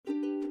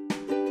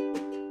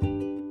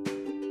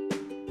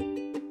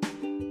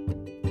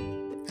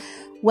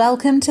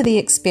Welcome to the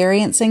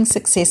Experiencing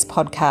Success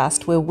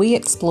podcast, where we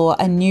explore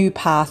a new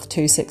path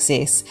to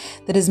success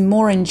that is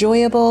more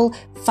enjoyable,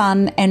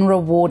 fun, and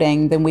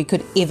rewarding than we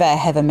could ever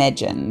have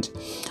imagined.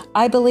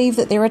 I believe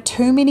that there are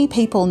too many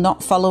people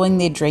not following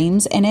their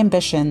dreams and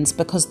ambitions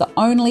because the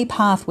only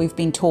path we've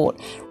been taught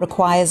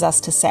requires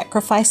us to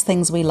sacrifice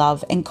things we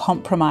love and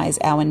compromise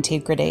our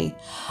integrity.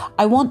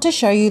 I want to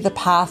show you the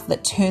path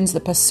that turns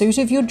the pursuit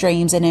of your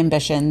dreams and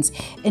ambitions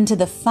into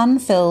the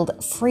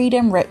fun-filled,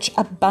 freedom-rich,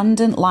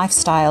 abundant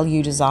lifestyle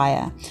you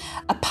desire.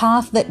 A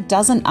path that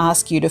doesn't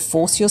ask you to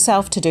force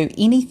yourself to do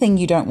anything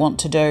you don't want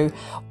to do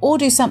or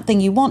do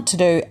something you want to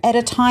do at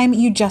a time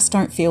you just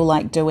don't feel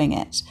like doing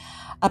it.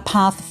 A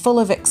path full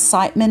of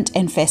excitement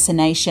and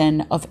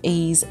fascination, of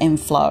ease and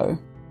flow.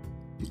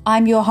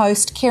 I'm your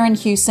host, Karen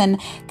Hewson,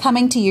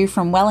 coming to you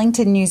from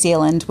Wellington, New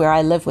Zealand, where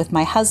I live with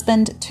my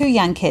husband, 2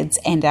 young kids,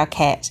 and our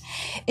cat.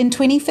 In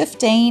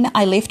 2015,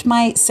 I left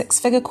my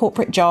 6-figure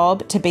corporate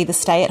job to be the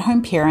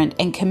stay-at-home parent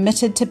and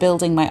committed to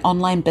building my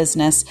online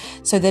business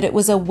so that it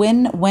was a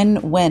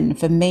win-win-win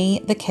for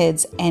me, the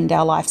kids, and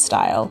our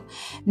lifestyle.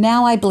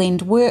 Now I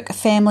blend work,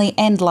 family,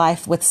 and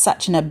life with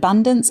such an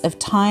abundance of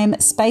time,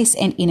 space,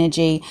 and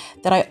energy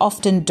that I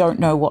often don't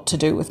know what to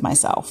do with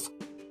myself.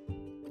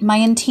 My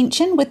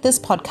intention with this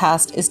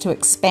podcast is to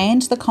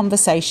expand the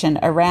conversation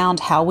around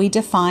how we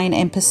define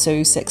and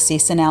pursue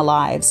success in our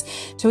lives,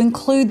 to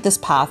include this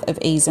path of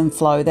ease and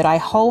flow that I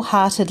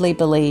wholeheartedly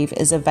believe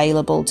is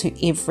available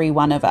to every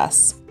one of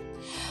us.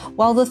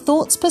 While the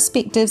thoughts,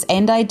 perspectives,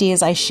 and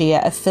ideas I share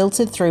are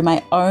filtered through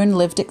my own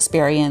lived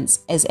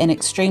experience as an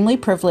extremely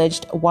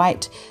privileged,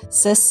 white,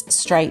 cis,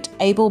 straight,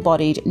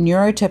 able-bodied,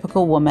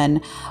 neurotypical woman,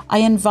 I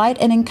invite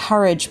and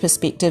encourage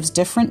perspectives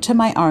different to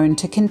my own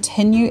to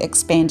continue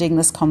expanding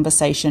this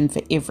conversation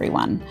for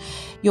everyone.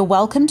 You're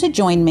welcome to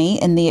join me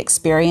in the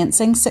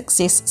Experiencing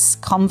Success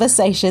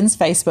Conversations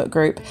Facebook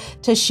group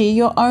to share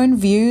your own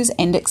views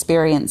and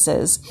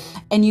experiences,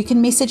 and you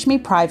can message me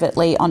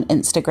privately on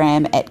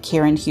Instagram at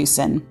Karen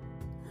Hewson.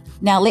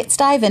 Now let's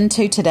dive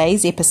into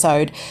today's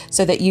episode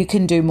so that you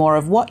can do more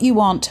of what you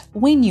want,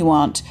 when you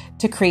want,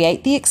 to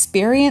create the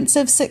experience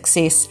of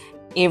success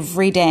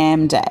every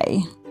damn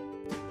day.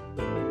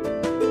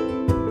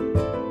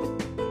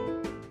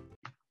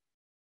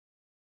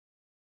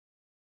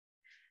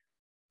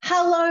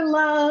 Hello,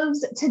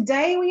 loves.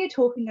 Today we are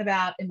talking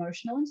about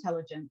emotional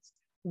intelligence.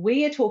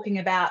 We are talking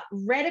about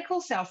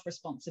radical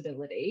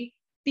self-responsibility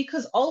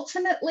because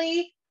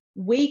ultimately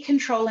we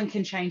control and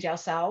can change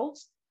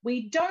ourselves.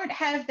 We don't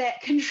have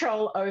that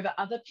control over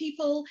other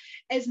people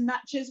as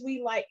much as we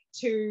like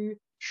to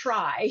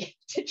try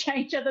to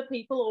change other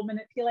people or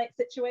manipulate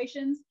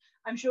situations.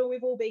 I'm sure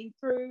we've all been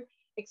through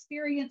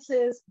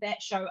experiences that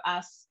show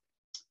us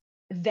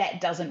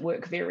that doesn't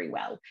work very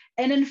well.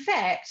 And in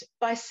fact,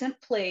 by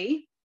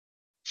simply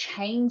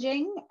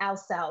changing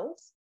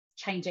ourselves,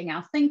 changing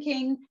our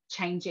thinking,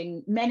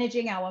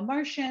 managing our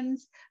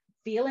emotions,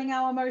 feeling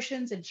our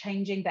emotions, and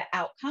changing the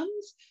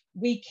outcomes,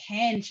 we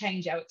can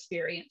change our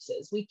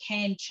experiences. We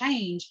can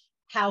change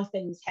how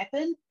things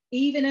happen,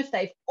 even if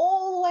they've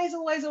always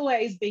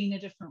been a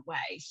different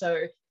way.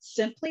 So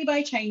simply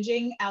by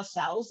changing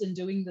ourselves and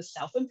doing the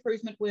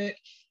self-improvement work,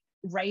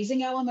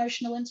 raising our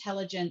emotional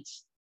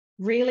intelligence,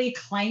 really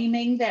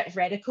claiming that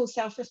radical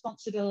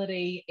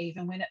self-responsibility,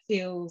 even when it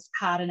feels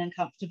hard and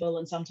uncomfortable,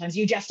 and sometimes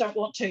you just don't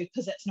want to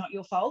because it's not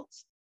your fault.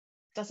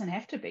 It doesn't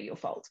have to be your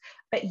fault,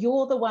 but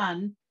you're the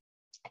one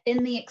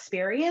in the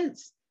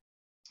experience,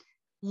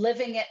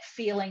 living it,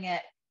 feeling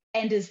it,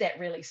 and is that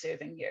really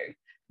serving you?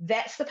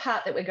 That's the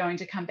part that we're going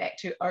to come back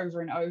to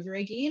over and over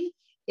again,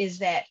 is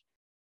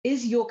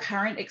your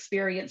current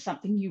experience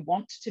something you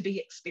want to be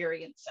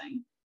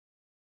experiencing?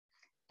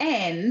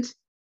 And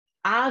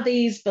are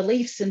these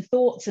beliefs and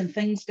thoughts and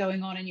things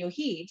going on in your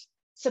head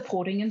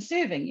supporting and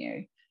serving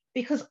you?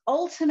 Because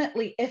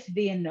ultimately, if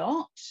they're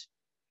not,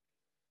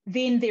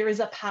 then there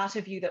is a part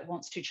of you that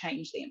wants to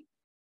change them.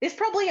 There's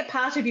probably a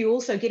part of you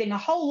also getting a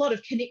whole lot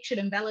of connection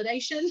and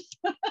validation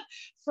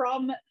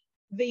from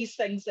these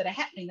things that are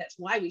happening. That's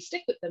why we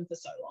stick with them for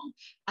so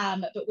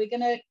long. But we're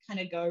going to kind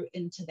of go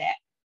into that.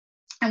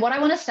 And what I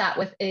want to start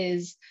with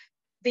is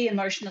the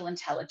emotional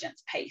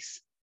intelligence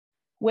piece,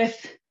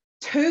 with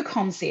 2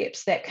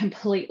 concepts that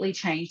completely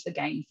changed the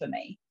game for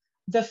me.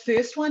 The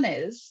first one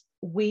is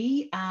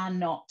we are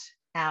not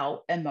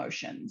our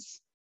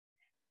emotions.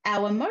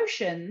 Our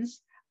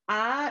emotions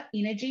are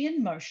energy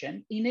in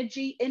motion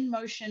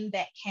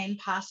that can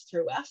pass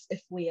through us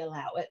if we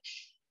allow it.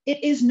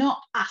 It is not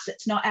us.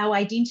 It's not our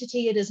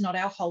identity. It is not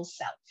our whole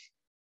self.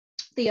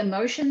 The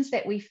emotions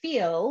that we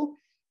feel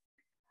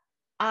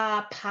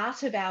are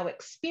part of our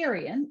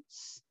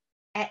experience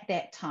at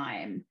that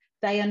time.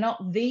 They are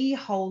not the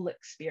whole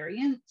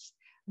experience.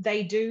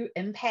 They do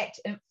impact,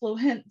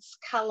 influence,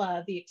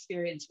 color the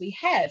experience we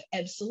have,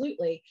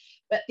 absolutely.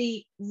 But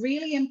the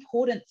really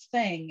important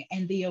thing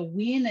and the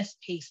awareness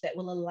piece that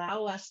will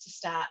allow us to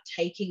start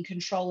taking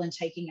control and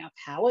taking our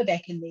power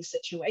back in these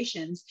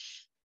situations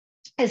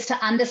is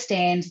to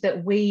understand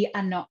that we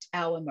are not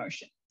our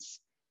emotions.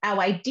 our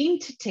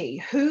identity,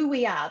 who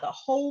we are, the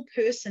whole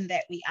person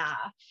that we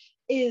are,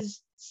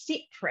 is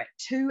separate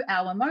to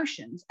our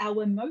emotions.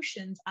 Our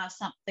emotions are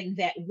something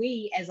that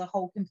we, as a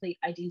whole, complete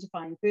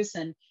identifying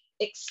person,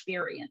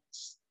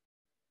 experience.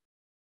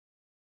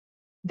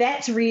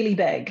 That's really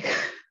big.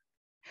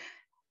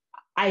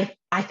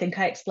 I think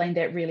I explained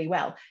that really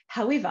well.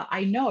 However,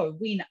 I know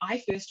when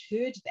I first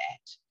heard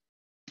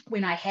that,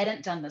 when I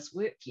hadn't done this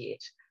work yet,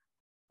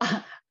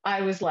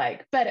 I was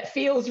like, but it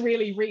feels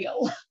really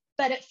real.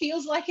 But it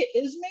feels like it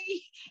is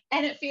me,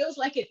 and it feels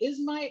like it is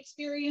my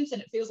experience,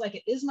 and it feels like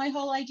it is my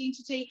whole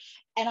identity.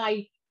 And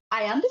I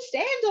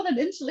understand on an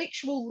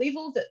intellectual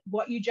level that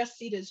what you just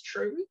said is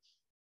true,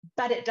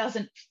 but it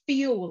doesn't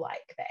feel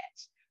like that.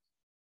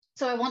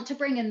 So I want to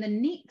bring in the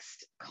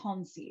next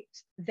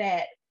concept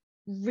that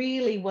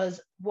really was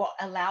what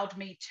allowed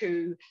me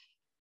to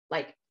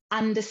like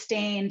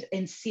understand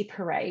and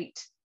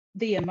separate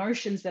the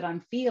emotions that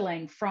I'm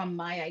feeling from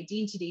my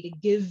identity, to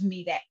give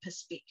me that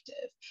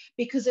perspective.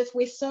 Because if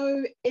we're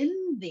so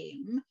in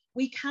them,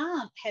 we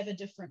can't have a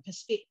different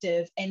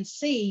perspective and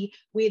see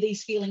where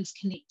these feelings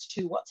connect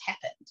to what's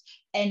happened.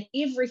 And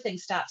everything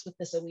starts with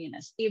this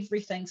awareness.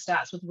 Everything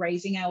starts with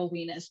raising our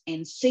awareness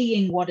and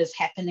seeing what is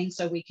happening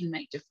so we can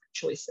make different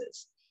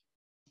choices.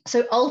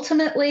 So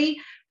ultimately,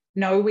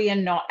 no, we are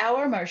not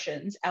our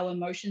emotions. Our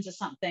emotions are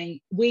something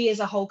we as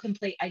a whole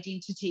complete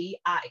identity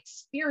are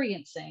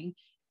experiencing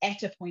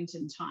at a point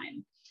in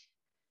time.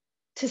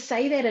 To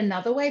say that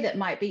another way that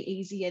might be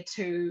easier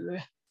to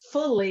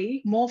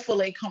more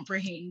fully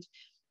comprehend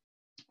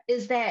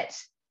is that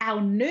our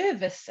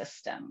nervous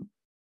system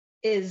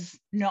is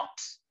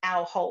not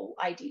our whole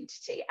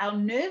identity. Our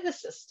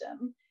nervous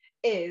system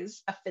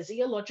is a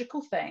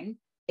physiological thing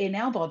in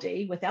our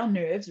body with our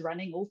nerves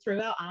running all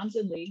through our arms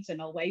and legs,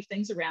 and I'll wave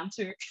things around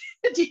to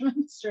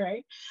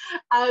demonstrate.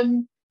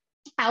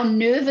 Our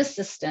nervous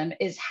system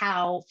is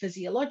how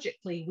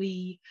physiologically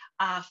we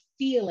are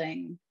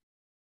feeling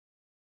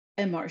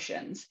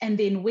emotions. And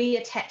then we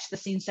attach the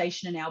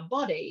sensation in our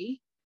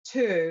body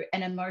to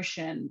an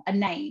emotion, a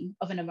name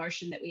of an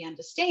emotion that we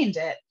understand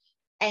it.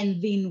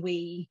 And then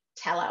we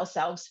tell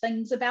ourselves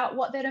things about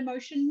what that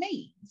emotion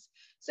means.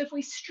 So if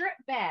we strip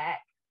back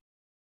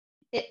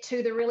it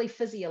to the really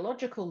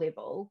physiological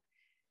level,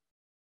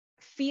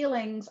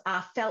 feelings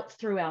are felt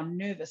through our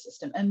nervous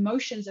system.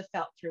 Emotions are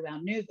felt through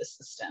our nervous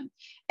system.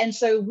 And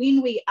so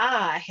when we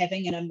are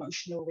having an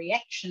emotional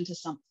reaction to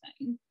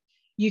something,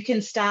 you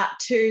can start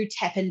to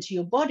tap into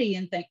your body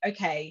and think,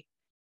 okay,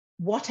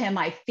 what am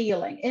I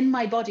feeling in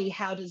my body?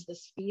 How does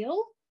this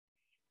feel?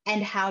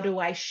 And how do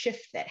I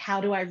shift that?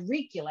 How do I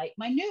regulate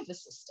my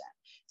nervous system?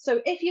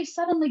 So if you've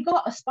suddenly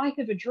got a spike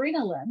of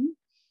adrenaline,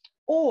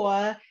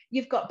 or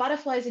you've got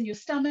butterflies in your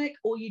stomach,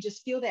 or you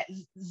just feel that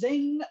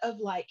zing of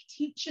like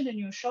tension in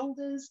your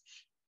shoulders,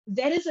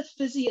 that is a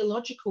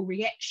physiological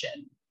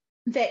reaction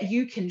that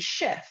you can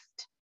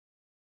shift.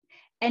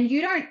 And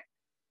you don't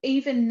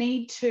even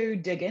need to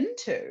dig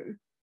into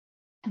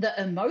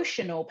the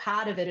emotional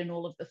part of it and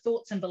all of the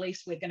thoughts and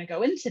beliefs. We're going to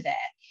go into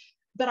that.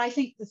 But I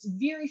think this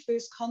very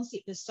first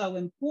concept is so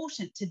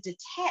important, to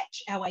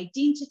detach our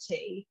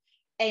identity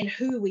and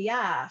who we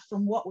are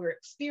from what we're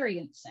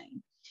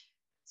experiencing.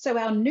 So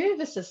our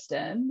nervous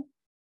system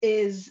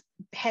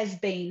has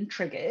been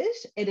triggered.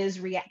 It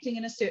is reacting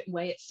in a certain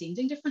way. It's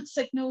sending different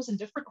signals and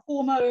different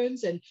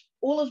hormones, and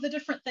all of the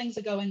different things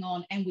are going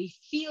on, and we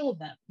feel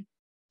them.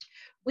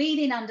 We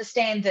then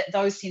understand that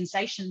those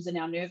sensations in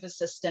our nervous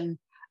system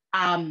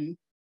are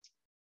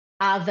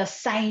the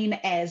same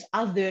as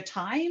other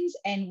times,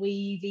 and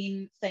we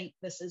then think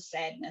this is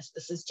sadness,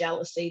 this is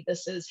jealousy,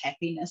 this is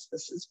happiness,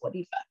 this is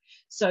whatever.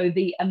 So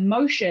the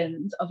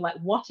emotions of like,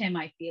 what am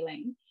I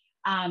feeling,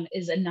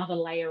 is another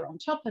layer on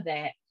top of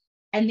that.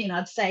 And then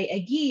I'd say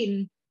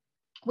again,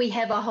 we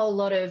have a whole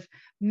lot of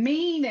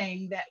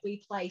meaning that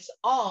we place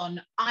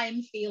on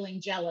I'm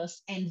feeling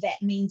jealous, and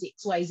that means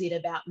XYZ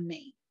about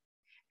me.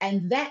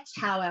 And that's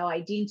how our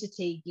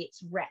identity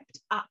gets wrapped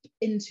up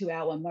into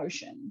our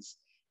emotions,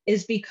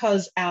 is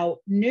because our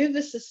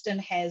nervous system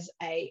has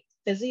a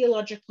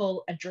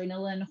physiological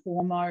adrenaline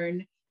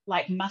hormone,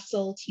 like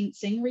muscle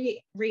tensing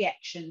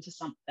reaction to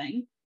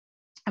something.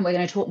 And we're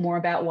going to talk more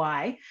about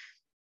why.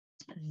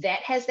 That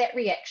has that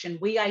reaction.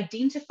 We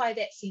identify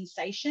that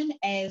sensation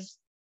as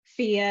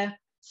fear,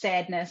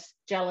 sadness,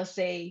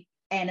 jealousy,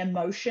 and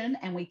emotion,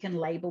 and we can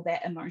label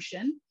that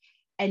emotion.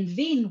 And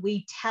then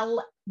we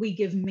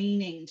give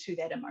meaning to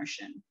that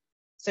emotion.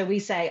 So we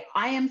say,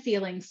 I am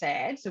feeling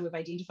sad. So we've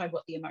identified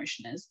what the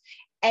emotion is.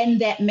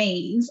 And that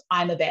means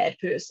I'm a bad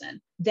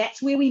person.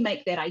 That's where we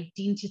make that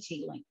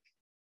identity link.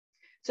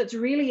 So it's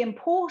really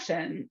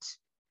important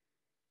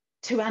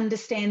to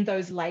understand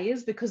those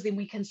layers, because then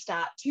we can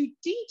start to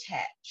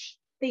detach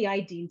the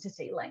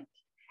identity link.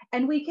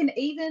 And we can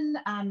even,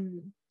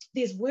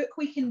 there's work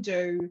we can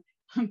do.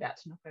 I'm about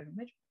to knock over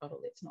my bottle.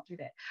 Let's not do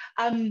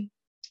that.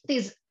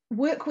 There's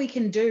work we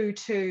can do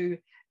to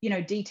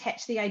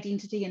detach the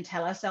identity and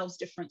tell ourselves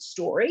different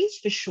stories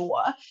for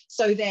sure,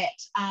 so that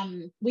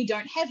we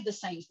don't have the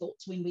same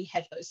thoughts when we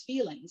have those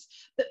feelings.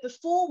 But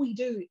before we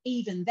do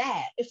even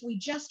that, if we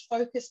just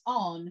focus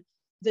on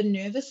the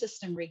nervous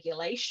system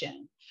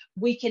regulation,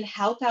 we can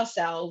help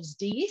ourselves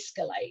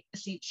de-escalate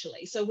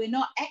essentially. So we're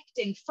not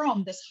acting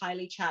from this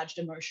highly charged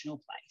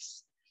emotional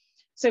place.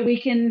 So we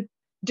can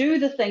do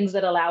the things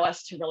that allow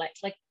us to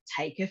relax, like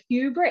take a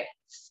few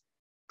breaths,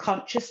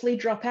 consciously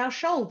drop our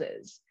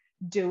shoulders,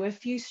 do a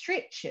few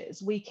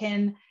stretches. We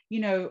can,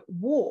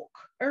 walk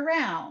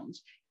around.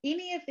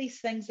 Any of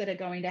these things that are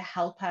going to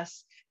help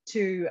us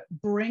to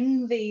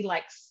bring the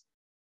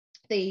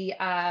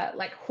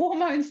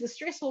hormones, the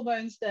stress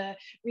hormones, the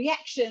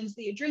reactions,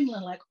 the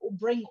adrenaline,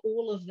 bring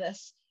all of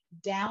this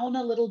down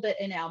a little bit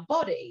in our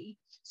body,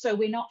 so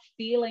we're not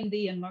feeling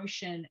the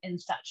emotion in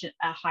such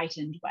a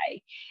heightened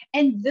way.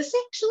 And this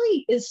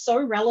actually is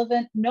so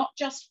relevant, not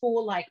just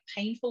for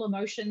painful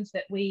emotions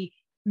that we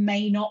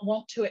may not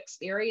want to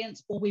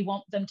experience, or we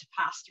want them to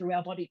pass through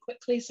our body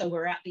quickly so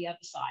we're out the other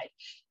side.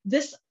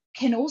 This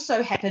can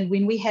also happen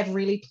when we have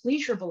really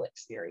pleasurable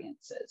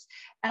experiences.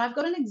 And I've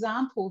got an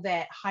example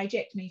that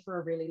hijacked me for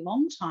a really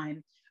long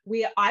time,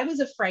 where I was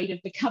afraid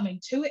of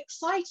becoming too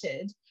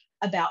excited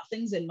about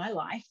things in my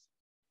life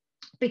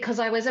because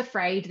I was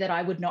afraid that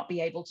I would not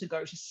be able to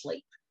go to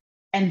sleep.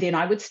 And then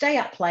I would stay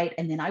up late,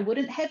 and then I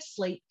wouldn't have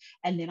sleep,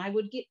 and then I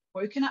would get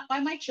woken up by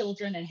my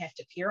children and have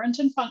to parent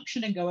and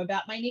function and go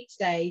about my next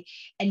day.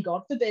 And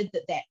God forbid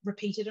that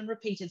repeated and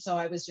repeated. So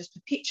I was just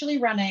perpetually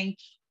running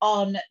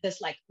on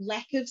this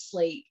lack of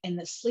sleep and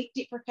this sleep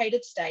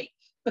deprecated state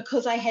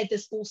because I had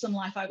this awesome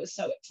life I was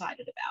so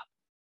excited about.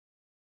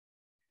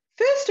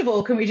 First of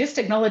all, can we just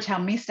acknowledge how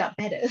messed up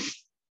that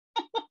is?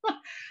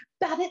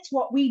 But it's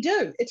what we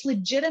do. It's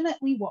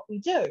legitimately what we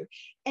do.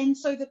 And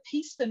so the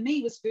piece for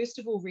me was, first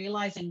of all,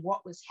 realizing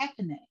what was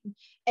happening.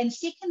 And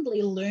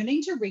secondly,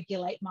 learning to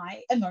regulate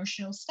my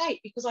emotional state,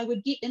 because I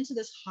would get into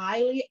this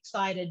highly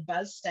excited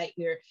buzz state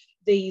where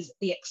the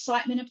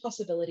excitement and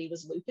possibility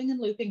was looping and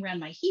looping around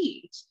my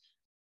head.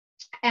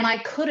 And I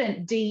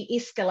couldn't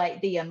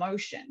de-escalate the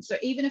emotion. So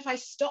even if I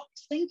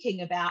stopped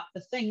thinking about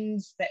the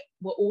things that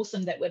were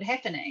awesome that were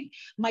happening,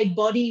 my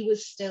body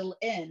was still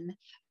in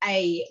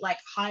a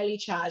highly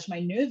charged, my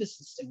nervous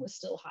system was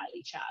still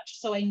highly charged.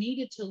 So I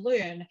needed to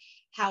learn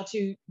how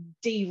to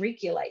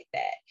deregulate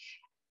that.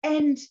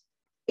 And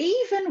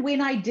even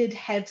when I did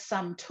have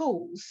some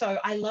tools, so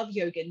I love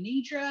yoga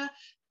nidra,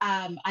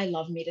 I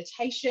love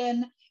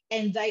meditation,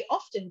 and they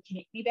often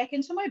connect me back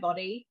into my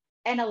body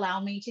and allow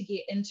me to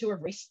get into a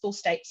restful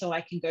state so I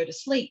can go to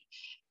sleep.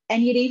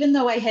 And yet, even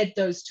though I had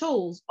those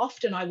tools,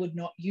 often I would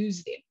not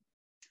use them.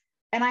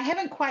 And I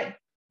haven't quite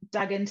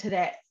dug into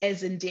that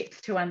as in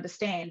depth to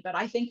understand, but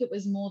I think it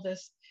was more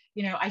this,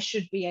 I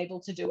should be able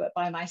to do it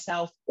by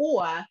myself,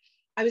 or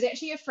I was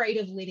actually afraid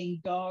of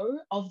letting go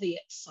of the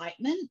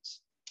excitement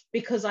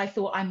because I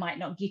thought I might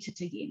not get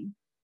it again.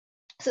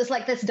 So it's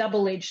like this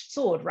double-edged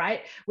sword,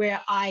 right?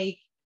 Where I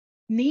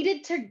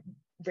needed to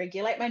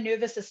regulate my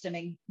nervous system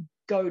and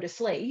go to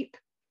sleep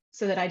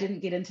so that I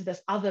didn't get into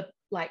this other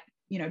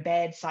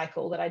bad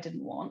cycle that I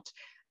didn't want.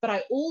 But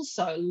I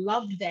also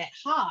loved that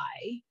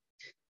high.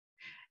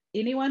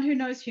 Anyone who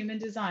knows human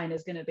design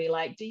is going to be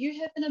like, do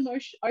you have an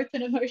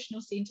open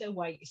emotional center?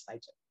 Why, yes, I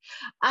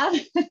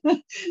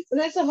do. So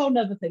that's a whole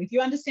nother thing. If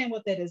you understand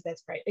what that is,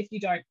 that's great. If you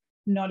don't,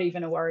 not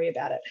even a worry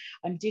about it.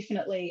 I'm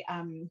definitely,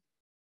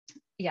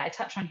 I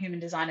touch on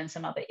human design in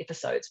some other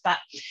episodes, but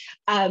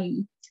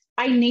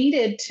I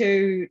needed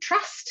to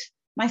trust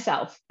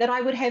myself that I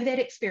would have that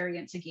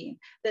experience again,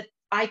 that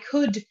I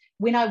could,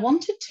 when I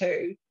wanted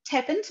to,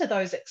 tap into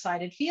those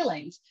excited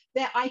feelings,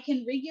 that I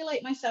can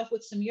regulate myself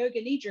with some yoga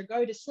nidra,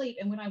 go to sleep,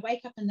 and when I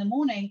wake up in the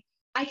morning,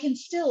 I can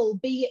still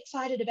be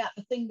excited about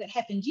the thing that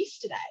happened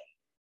yesterday.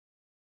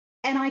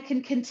 And I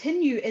can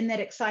continue in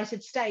that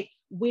excited state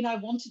when I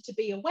wanted to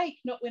be awake,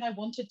 not when I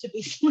wanted to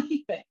be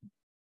sleeping.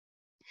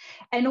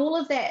 And all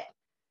of that,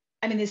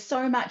 there's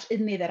so much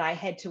in there that I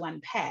had to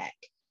unpack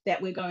that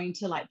we're going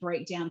to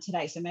break down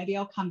today. So maybe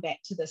I'll come back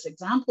to this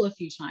example a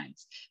few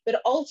times,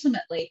 but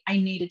ultimately I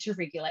needed to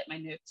regulate my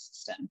nervous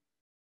system.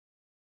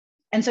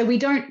 And so we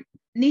don't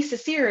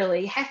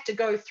necessarily have to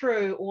go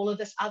through all of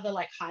this other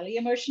highly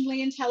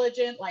emotionally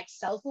intelligent,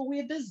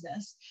 self-aware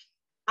business,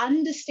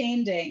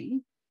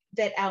 understanding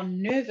that our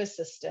nervous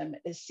system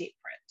is separate.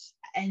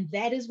 And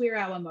that is where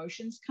our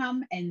emotions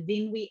come. And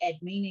then we add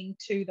meaning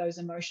to those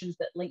emotions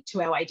that link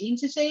to our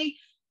identity.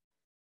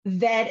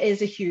 That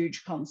is a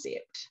huge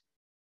concept.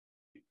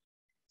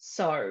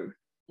 So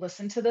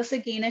listen to this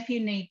again if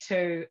you need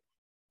to.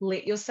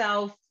 Let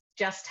yourself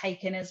just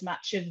take in as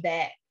much of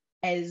that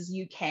as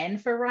you can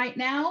for right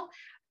now,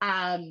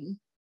 and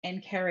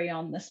carry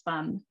on this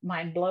fun,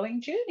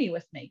 mind-blowing journey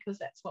with me, because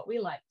that's what we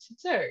like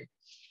to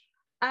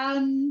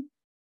do.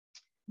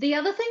 The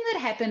other thing that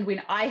happened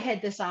when I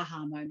had this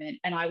aha moment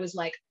and I was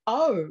like,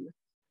 oh,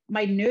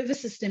 my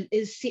nervous system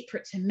is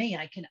separate to me,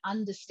 I can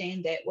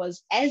understand that,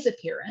 was as a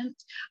parent,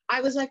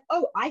 I was like,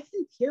 oh, I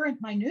can parent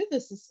my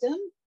nervous system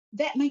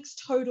that makes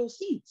total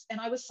sense. And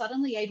I was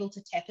suddenly able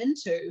to tap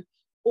into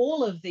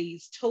all of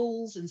these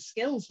tools and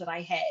skills that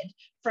I had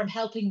from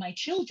helping my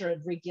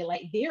children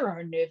regulate their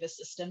own nervous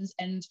systems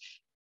and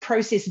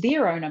process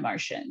their own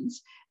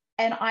emotions.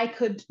 And I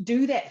could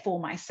do that for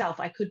myself.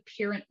 I could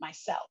parent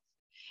myself.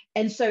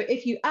 And so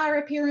if you are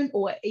a parent,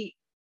 or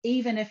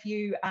even if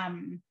you,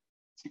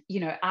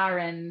 are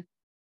in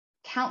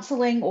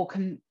counseling or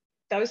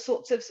those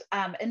sorts of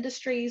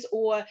industries,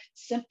 or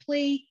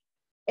simply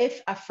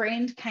if a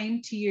friend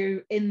came to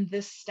you in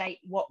this state,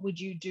 what would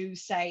you do,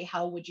 say,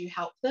 how would you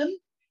help them?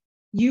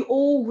 You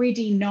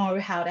already know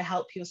how to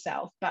help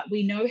yourself, but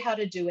we know how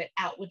to do it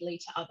outwardly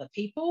to other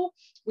people.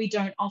 We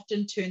don't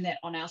often turn that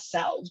on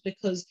ourselves,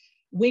 because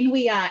when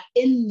we are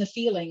in the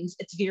feelings,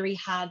 it's very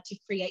hard to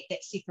create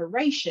that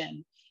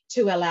separation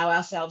to allow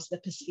ourselves the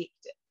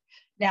perspective.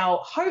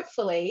 Now,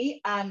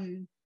 hopefully,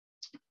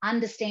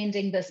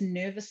 understanding this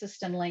nervous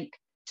system link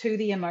to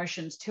the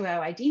emotions, to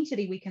our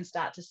identity, we can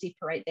start to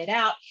separate that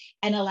out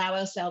and allow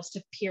ourselves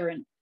to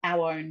parent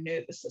our own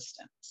nervous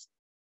systems.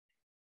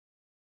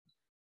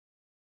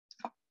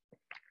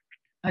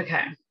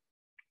 Okay.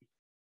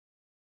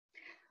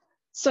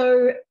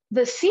 So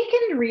the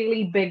second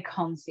really big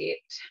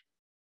concept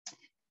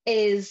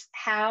is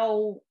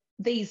how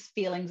these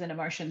feelings and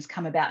emotions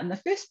come about in the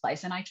first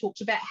place. And I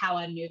talked about how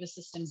our nervous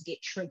systems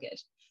get triggered.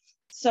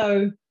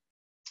 So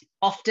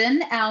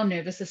often our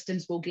nervous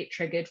systems will get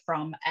triggered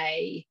from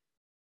a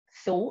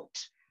thought,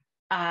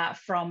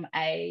 from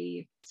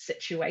a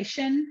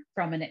situation,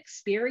 from an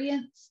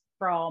experience,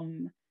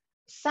 from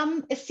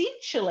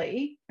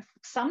essentially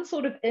some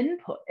sort of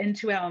input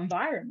into our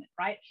environment,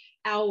 right?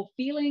 Our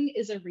feeling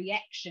is a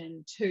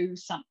reaction to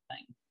something.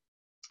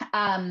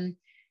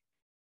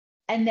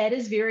 And that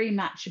is very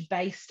much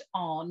based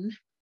on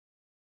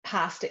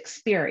past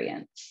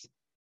experience.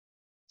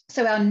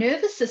 So our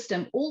nervous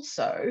system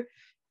also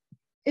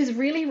is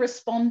really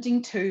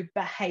responding to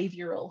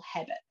behavioral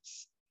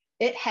habits.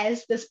 It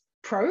has this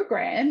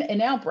program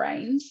in our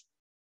brains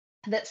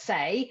that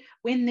say,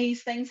 when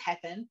these things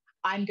happen,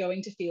 I'm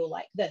going to feel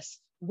like this.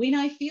 When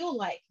I feel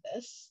like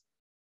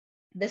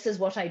this is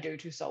what I do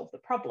to solve the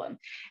problem.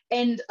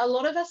 And a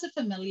lot of us are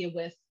familiar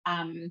with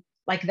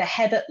like the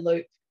habit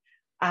loop.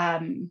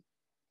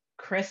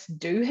 Chris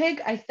Duhigg,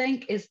 I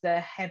think, is the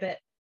habit.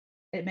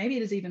 Maybe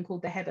it is even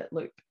called the habit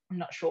loop. I'm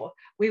not sure.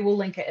 We will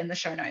link it in the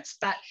show notes.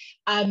 But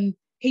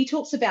he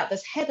talks about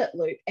this habit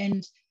loop,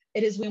 and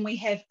it is when we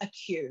have a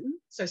cue.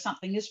 So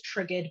something is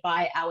triggered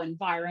by our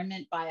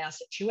environment, by our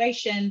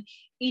situation,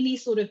 any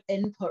sort of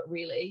input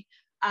really.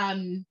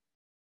 And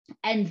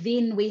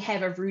then we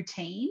have a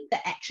routine.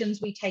 The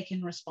actions we take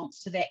in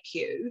response to that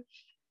cue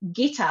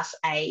get us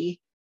a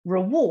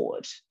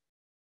reward.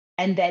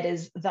 And that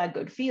is the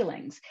good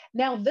feelings.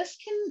 Now, this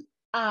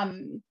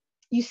can,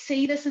 you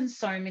see this in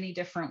so many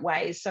different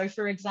ways. So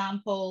for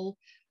example,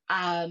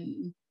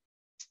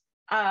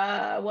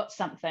 what's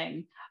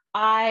something?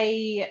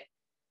 I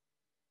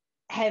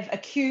have a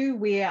cue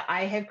where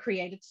I have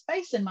created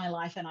space in my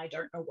life and I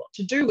don't know what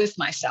to do with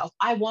myself.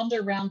 I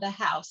wander around the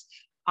house.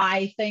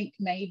 I think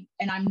maybe,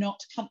 and I'm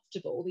not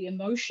comfortable. The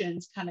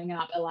emotions coming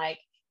up are like,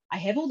 I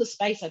have all the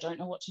space. I don't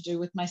know what to do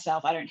with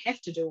myself. I don't have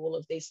to do all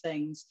of these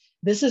things.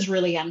 This is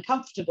really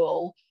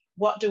uncomfortable.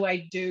 What do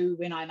I do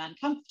when I'm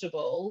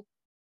uncomfortable?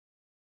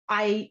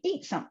 I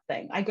eat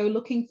something. I go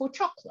looking for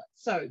chocolate.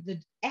 So the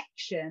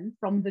action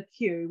from the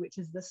cue, which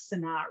is this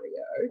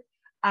scenario,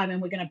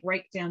 and we're going to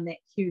break down that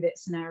cue, that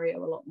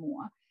scenario a lot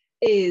more,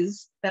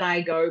 is that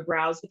I go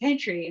browse the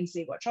pantry and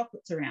see what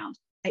chocolate's around.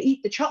 I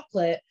eat the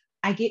chocolate.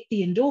 I get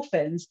the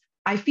endorphins.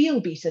 I feel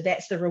better.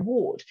 That's the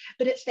reward.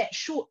 But it's that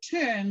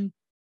short-term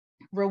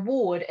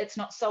reward. It's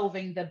not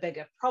solving the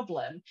bigger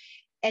problem.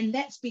 And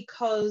that's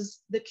because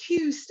the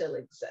cue still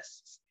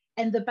exists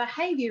and the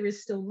behavior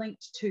is still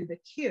linked to the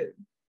cue.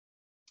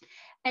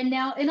 And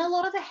now in a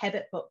lot of the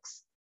habit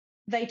books,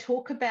 they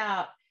talk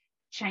about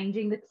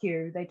changing the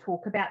cue, they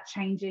talk about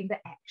changing the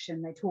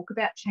action, they talk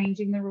about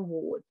changing the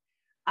reward.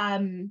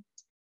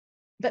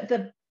 But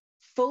the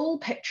full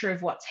picture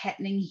of what's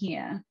happening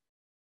here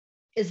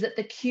is that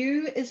the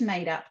cue is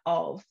made up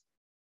of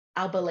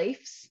our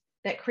beliefs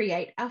that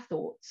create our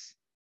thoughts,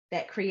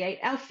 that create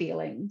our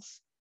feelings,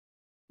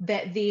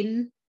 that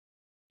then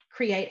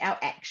create our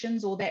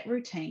actions or that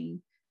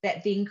routine,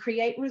 that then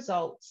create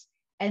results,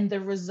 and the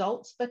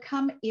results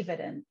become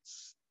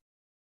evidence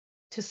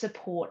to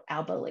support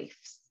our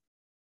beliefs.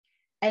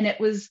 And it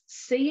was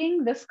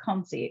seeing this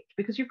concept,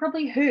 because you've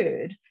probably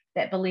heard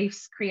that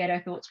beliefs create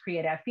our thoughts,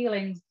 create our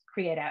feelings,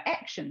 create our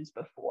actions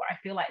before. I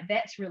feel like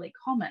that's really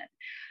common.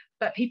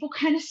 But people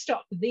kind of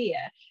stop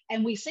there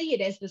and we see it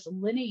as this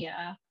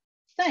linear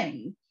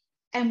thing.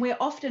 And we're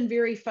often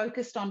very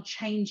focused on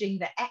changing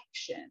the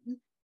action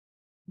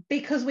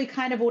because we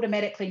kind of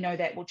automatically know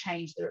that will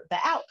change the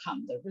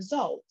outcome, the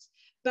results,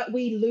 but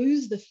we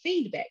lose the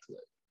feedback loop.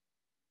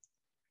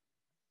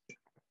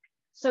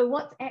 So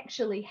what's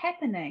actually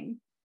happening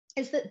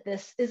is that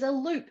this is a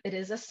loop, it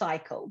is a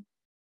cycle.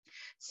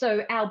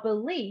 So our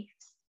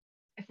beliefs,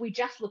 if we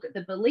just look at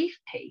the belief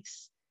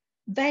piece,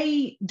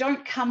 they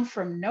don't come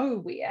from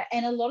nowhere.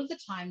 And a lot of the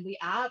time we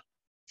are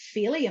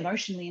fairly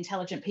emotionally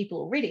intelligent people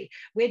already.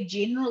 We're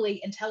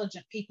generally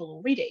intelligent people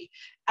already.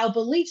 Our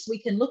beliefs, we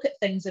can look at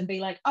things and be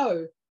like,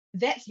 oh,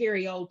 that's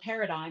very old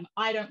paradigm.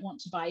 I don't want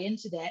to buy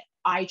into that.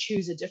 I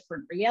choose a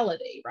different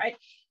reality, right?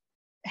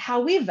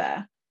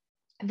 However,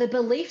 the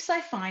beliefs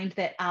I find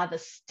that are the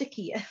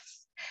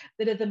stickiest,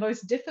 that are the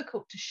most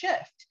difficult to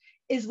shift,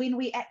 is when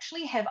we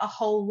actually have a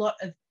whole lot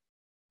of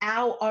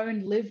our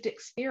own lived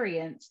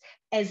experience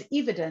as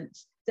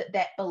evidence that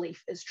that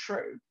belief is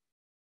true.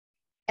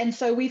 And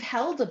so we've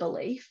held a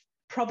belief,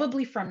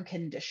 probably from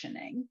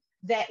conditioning,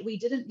 that we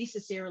didn't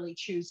necessarily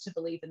choose to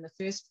believe in the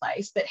first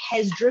place, but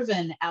has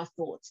driven our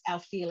thoughts, our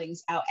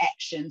feelings, our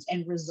actions,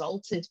 and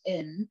resulted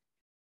in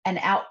an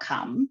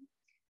outcome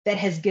that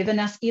has given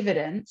us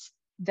evidence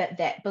that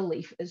that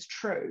belief is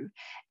true.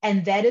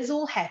 And that has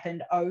all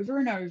happened over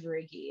and over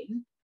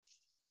again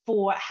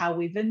for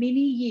however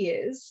many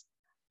years,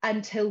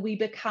 until we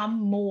become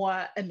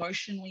more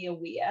emotionally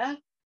aware,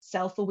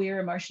 self-aware,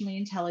 emotionally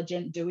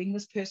intelligent, doing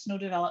this personal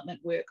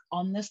development work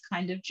on this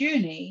kind of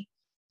journey.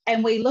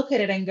 And we look at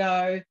it and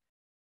go,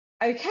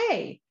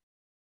 okay,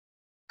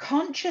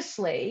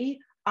 consciously,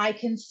 I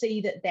can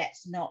see that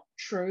that's not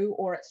true,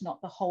 or it's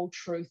not the whole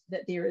truth,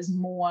 that there is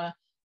more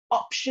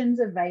options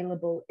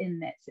available in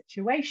that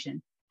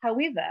situation.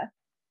 However,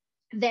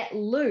 that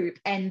loop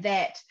and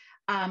that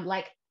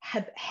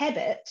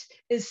habit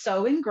is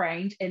so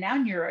ingrained in our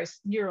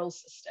neural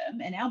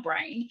system, in our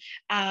brain.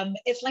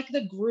 It's like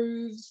the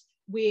grooves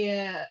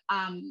where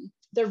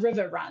the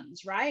river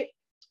runs, right,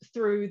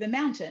 through the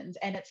mountains.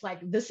 And it's like,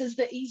 this is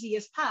the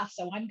easiest path,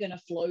 so I'm going to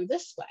flow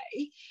this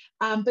way,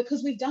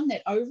 because we've done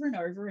that over and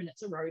over and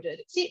it's eroded,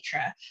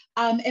 etc.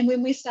 And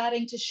when we're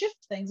starting to shift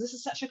things, this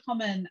is such a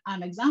common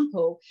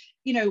example,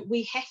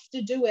 we have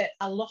to do it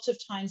a lot of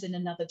times in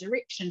another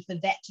direction for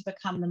that to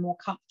become the more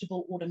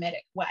comfortable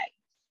automatic way.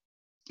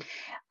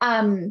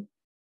 And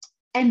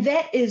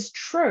that is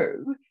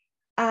true.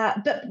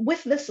 But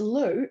with this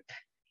loop,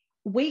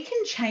 we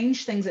can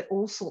change things at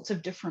all sorts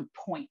of different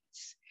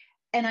points.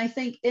 And I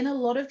think in a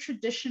lot of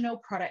traditional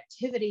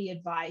productivity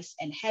advice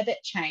and habit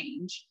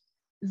change,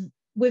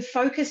 we've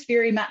focused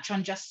very much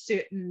on just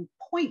certain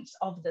points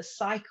of the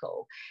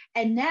cycle.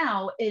 And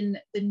now in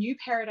the new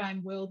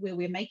paradigm world, where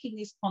we're making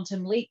these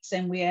quantum leaps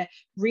and we're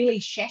really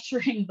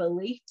shattering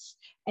beliefs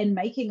and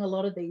making a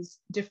lot of these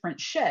different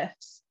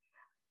shifts,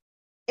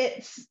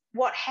 it's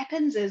what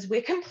happens is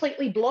we're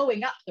completely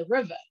blowing up the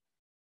river.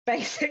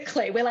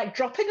 Basically, we're like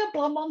dropping a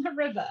bomb on the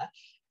river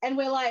and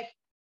we're like,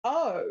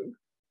 oh,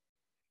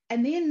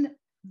 and then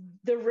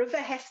the river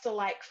has to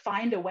like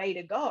find a way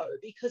to go,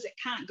 because it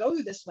can't go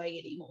this way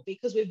anymore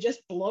because we've just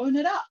blown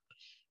it up.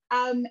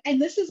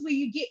 And this is where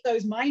you get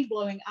those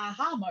mind-blowing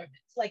aha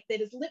moments. Like,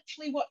 that is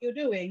literally what you're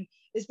doing,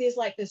 is there's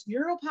like this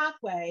neural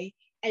pathway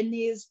and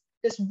there's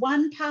this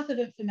one path of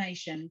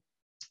information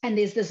and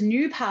there's this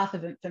new path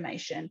of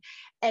information,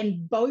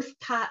 and both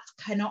parts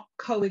cannot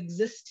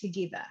coexist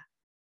together.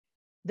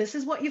 This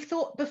is what you've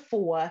thought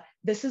before.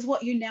 This is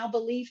what you now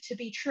believe to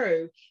be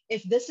true.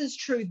 If this is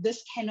true,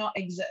 this cannot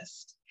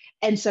exist.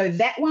 And so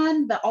that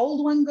one, the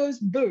old one goes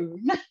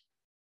boom,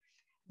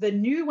 the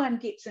new one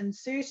gets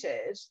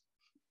inserted,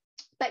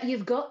 but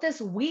you've got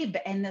this web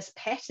and this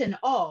pattern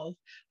of,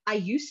 I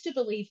used to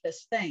believe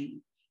this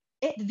thing.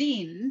 It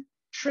then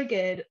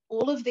triggered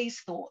all of these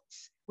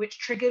thoughts, which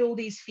triggered all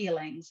these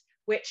feelings,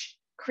 which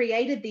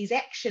created these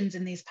actions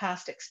in these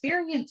past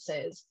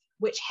experiences,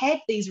 which had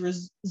these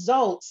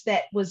results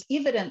that was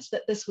evidence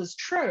that this was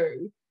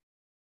true.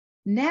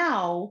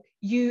 Now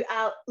you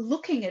are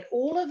looking at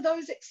all of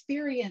those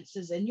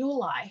experiences in your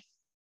life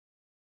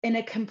in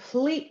a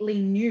completely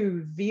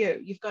new view.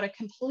 You've got a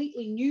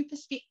completely new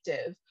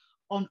perspective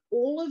on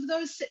all of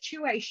those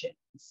situations.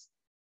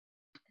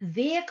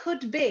 There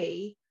could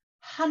be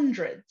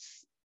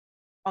hundreds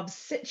of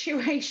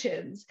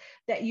situations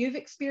that you've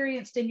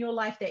experienced in your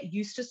life that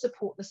used to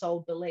support this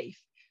old belief.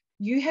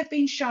 You have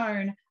been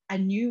shown a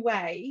new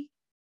way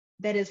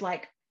that is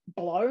like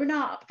blown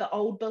up the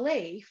old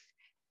belief.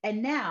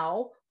 And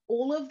now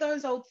all of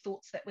those old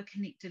thoughts that were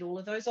connected, all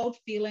of those old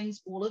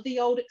feelings, all of the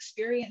old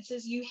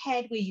experiences you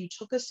had where you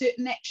took a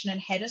certain action and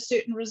had a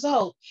certain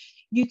result,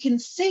 you can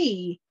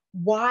see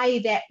why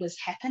that was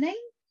happening,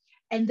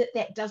 and that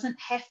that doesn't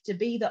have to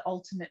be the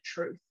ultimate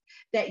truth,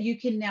 that you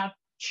can now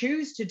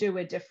choose to do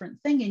a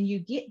different thing, and you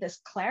get this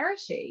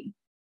clarity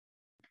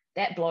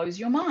that blows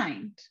your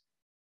mind.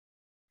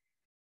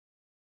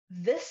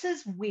 This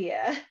is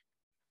where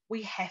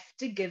we have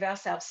to give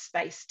ourselves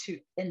space to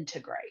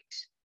integrate.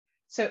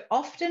 So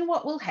often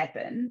what will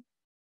happen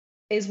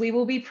is we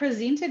will be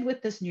presented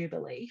with this new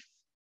belief.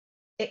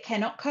 It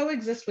cannot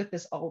coexist with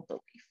this old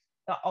belief.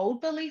 The old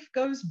belief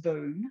goes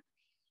boom.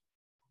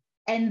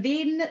 And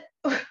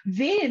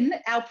then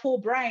our poor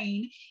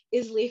brain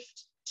is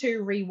left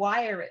to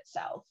rewire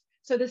itself.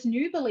 So this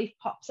new belief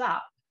pops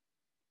up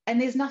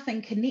and there's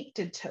nothing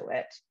connected to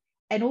it.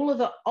 And all of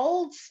the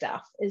old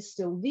stuff is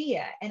still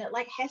there. And it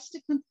like has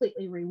to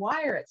completely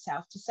rewire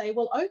itself to say,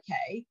 well,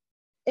 okay,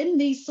 in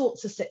these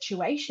sorts of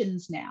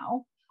situations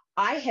now,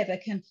 I have a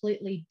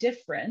completely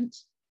different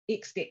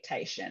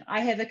expectation.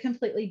 I have a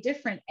completely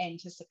different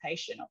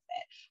anticipation of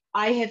that.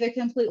 I have a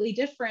completely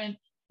different,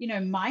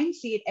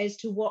 mindset as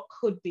to what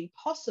could be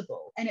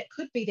possible. And it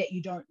could be that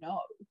you don't know,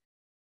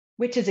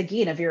 which is,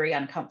 again, a very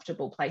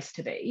uncomfortable place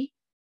to be.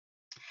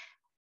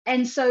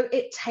 And so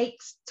it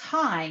takes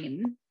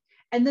time.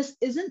 And this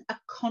isn't a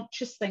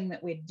conscious thing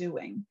that we're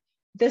doing.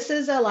 This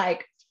is a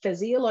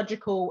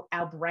physiological,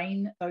 our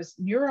brain, those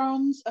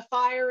neurons are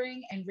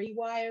firing and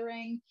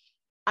rewiring.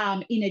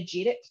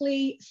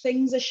 Energetically,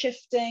 things are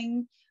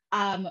shifting.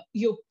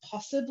 You're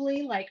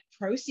possibly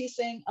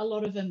processing a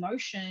lot of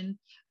emotion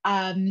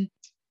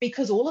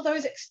because all of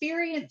those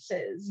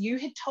experiences, you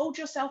had told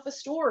yourself a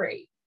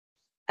story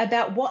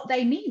about what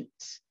they meant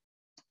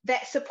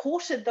that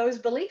supported those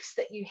beliefs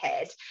that you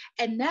had.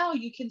 And now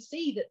you can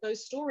see that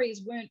those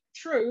stories weren't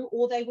true,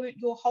 or they weren't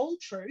your whole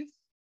truth,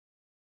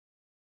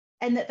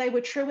 and that they were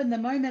true in the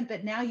moment,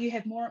 but now you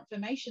have more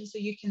information so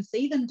you can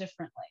see them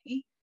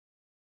differently.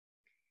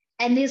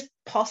 And there's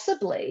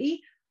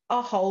possibly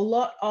a whole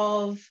lot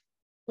of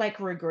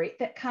regret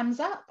that comes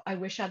up. I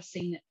wish I'd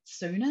seen it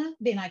sooner,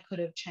 then I could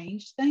have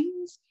changed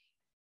things.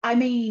 I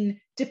mean,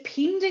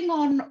 depending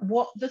on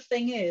what the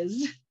thing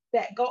is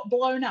that got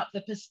blown up,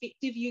 the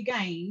perspective you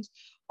gained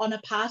on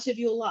a part of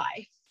your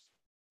life,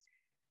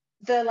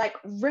 the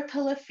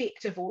ripple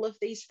effect of all of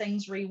these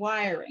things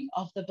rewiring,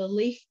 of the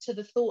belief to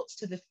the thoughts,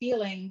 to the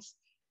feelings,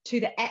 to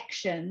the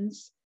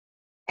actions,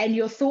 and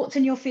your thoughts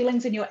and your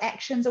feelings and your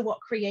actions are what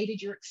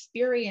created your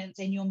experience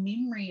and your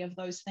memory of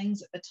those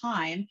things at the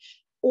time.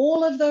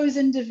 All of those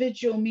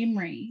individual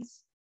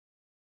memories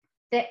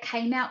that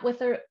came out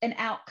with an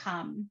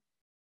outcome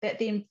that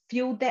then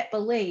fueled that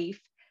belief,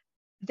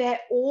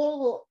 that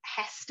all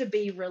has to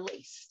be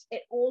released.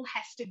 It all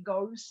has to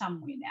go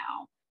somewhere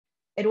now.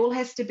 It all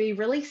has to be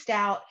released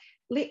out,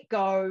 let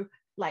go,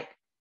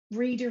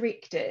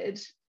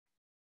 redirected.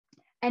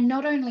 And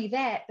not only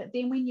that, but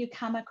then when you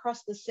come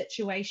across the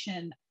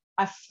situation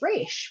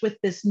afresh with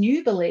this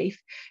new belief,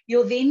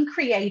 you're then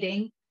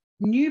creating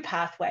new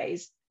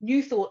pathways,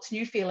 new thoughts,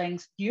 new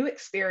feelings, new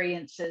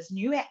experiences,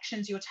 new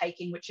actions you're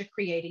taking, which are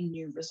creating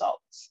new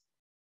results.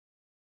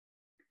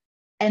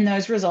 And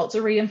those results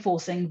are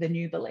reinforcing the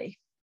new belief.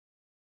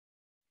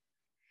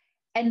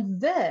 And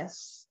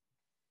this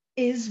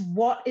is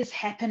what is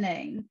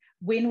happening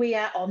when we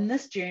are on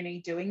this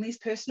journey doing these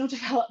personal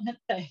development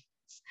things,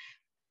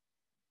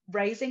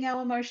 raising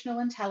our emotional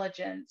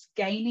intelligence,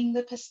 gaining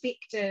the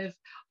perspective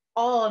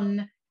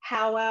on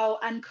how our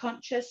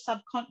unconscious,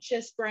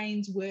 subconscious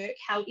brains work,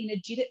 how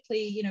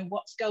energetically,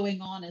 what's going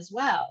on as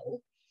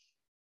well.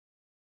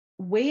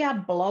 We are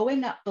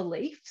blowing up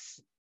beliefs,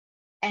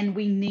 and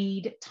we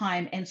need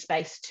time and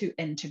space to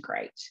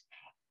integrate.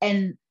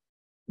 And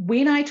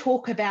when I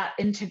talk about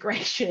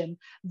integration,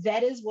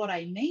 that is what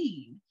I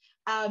mean.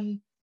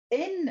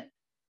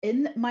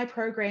 In my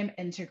program,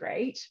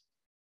 Integrate,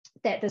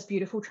 that this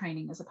beautiful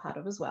training is a part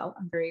of as well,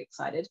 I'm very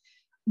excited.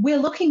 We're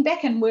looking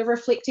back and we're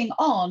reflecting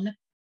on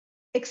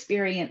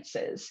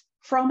experiences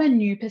from a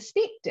new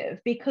perspective,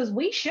 because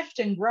we shift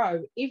and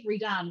grow every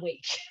darn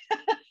week.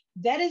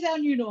 That is our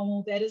new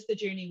normal. That is the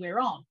journey we're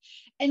on.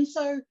 And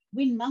so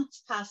when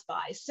months pass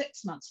by,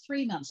 6 months,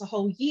 3 months, a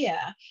whole year,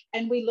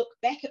 and we look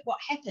back at what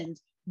happened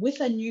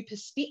with a new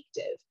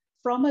perspective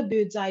from a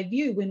bird's eye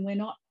view, when we're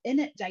not in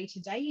it day to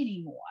day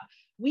anymore,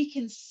 we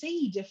can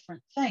see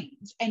different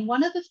things. And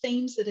one of the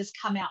themes that has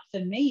come out for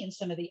me and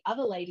some of the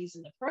other ladies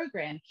in the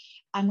program,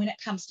 when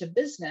it comes to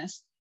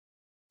business,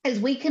 is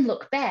we can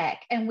look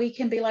back and we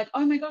can be like,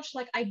 oh my gosh,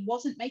 I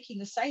wasn't making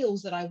the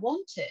sales that I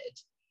wanted.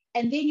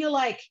 And then you're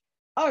like,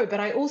 oh, but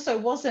I also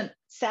wasn't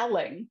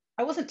selling.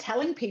 I wasn't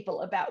telling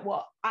people about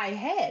what I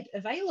had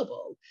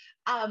available,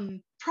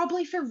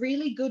 probably for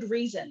really good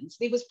reasons.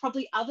 There was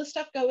probably other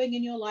stuff going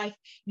in your life.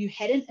 You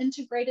hadn't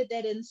integrated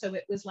that in, so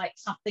it was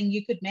something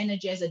you could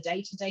manage as a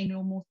day-to-day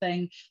normal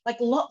thing,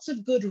 lots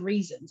of good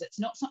reasons. It's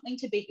not something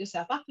to beat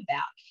yourself up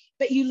about,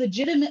 but you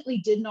legitimately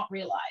did not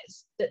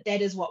realize that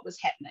that is what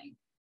was happening.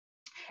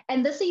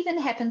 And this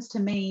even happens to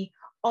me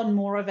on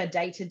more of a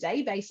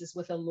day-to-day basis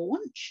with a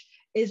launch,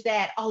 is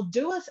that I'll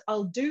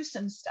do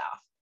some stuff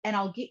and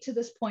I'll get to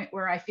this point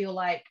where I feel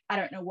like I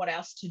don't know what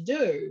else to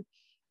do,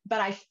 but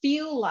I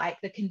feel like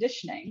the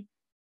conditioning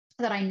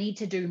that I need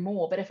to do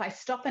more. But if I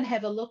stop and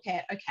have a look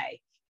at, okay,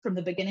 from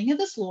the beginning of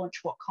this launch,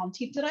 what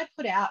content did I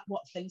put out?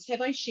 What things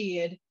have I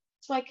shared?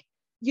 It's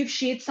you've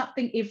shared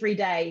something every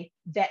day.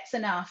 That's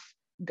enough.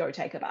 Go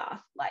take a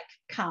bath,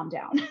 calm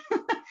down.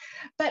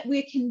 But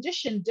we're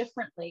conditioned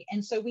differently.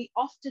 And so we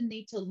often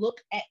need to look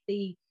at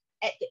the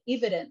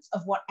evidence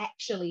of what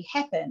actually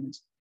happened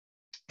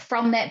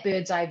from that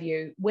bird's eye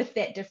view with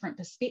that different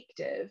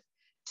perspective,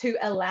 to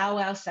allow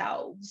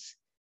ourselves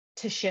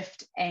to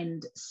shift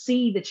and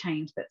see the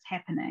change that's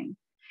happening.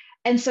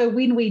 And so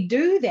when we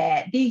do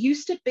that, there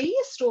used to be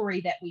a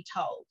story that we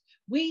told.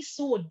 We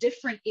saw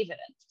different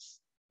evidence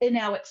in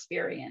our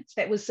experience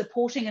that was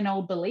supporting an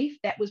old belief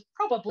that was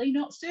probably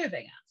not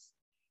serving us.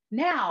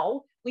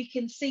 Now we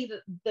can see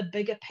the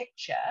bigger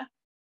picture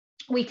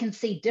we can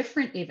see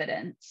different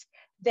evidence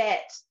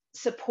that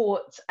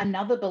supports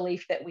another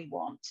belief that we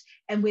want,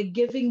 and we're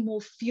giving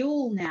more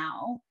fuel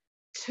now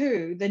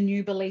to the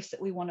new beliefs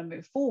that we want to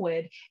move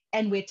forward,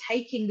 and we're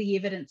taking the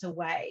evidence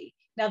away.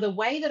 Now, the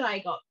way that I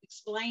got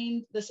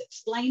explained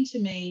to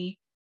me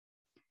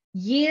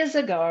years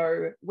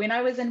ago when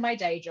I was in my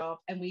day job,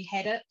 and we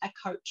had a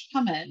coach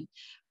come in,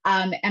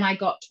 and I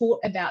got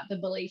taught about the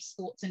beliefs,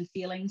 thoughts, and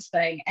feelings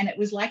thing. And it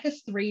was like a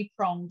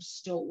three-pronged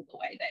stool, the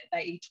way that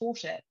they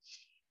taught it.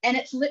 And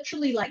it's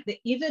literally like the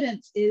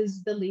evidence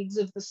is the legs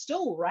of the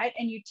stool, right?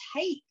 And you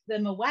take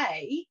them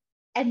away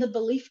and the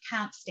belief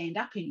can't stand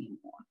up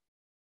anymore.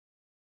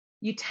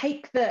 You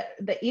take the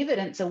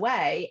evidence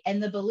away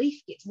and the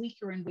belief gets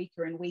weaker and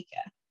weaker and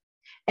weaker.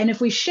 And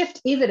if we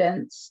shift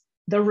evidence,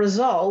 the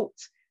result,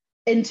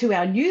 into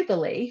our new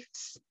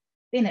beliefs,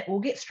 then it will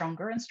get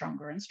stronger and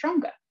stronger and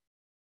stronger,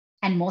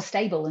 and more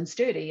stable and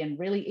sturdy and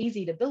really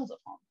easy to build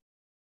upon.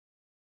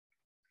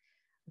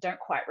 I don't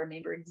quite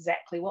remember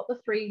exactly what the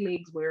three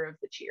legs were of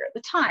the chair at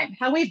the time.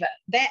 However,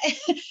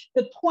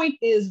 the point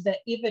is the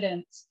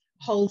evidence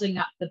holding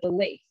up the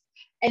belief.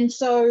 And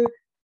so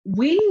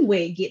when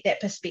we get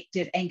that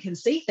perspective and can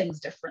see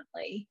things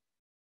differently,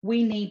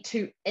 we need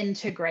to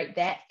integrate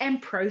that and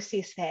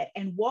process that.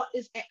 And what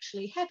is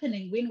actually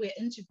happening when we're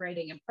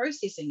integrating and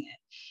processing it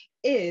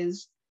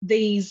is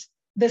this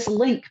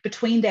link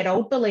between that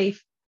old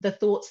belief, the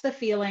thoughts, the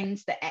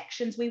feelings, the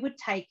actions we would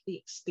take, the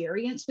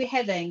experience we're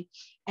having,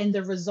 and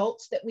the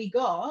results that we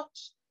got.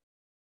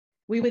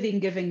 We were then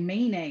giving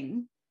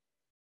meaning.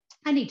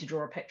 I need to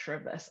draw a picture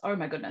of this. Oh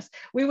my goodness.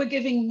 We were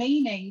giving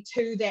meaning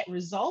to that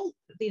result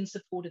that then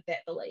supported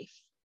that belief.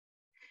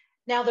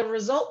 Now, the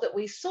result that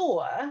we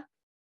saw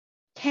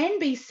can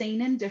be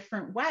seen in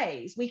different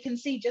ways. We can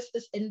see just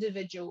this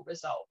individual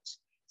result.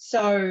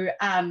 So,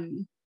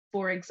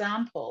 for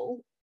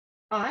example,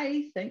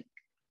 I think,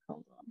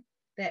 hold on,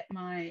 that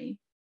I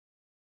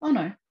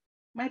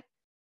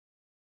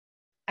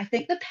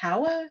think the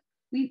power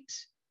went,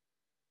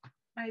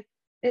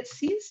 it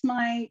says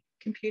my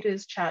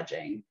computer's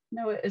charging.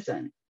 No, it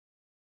isn't.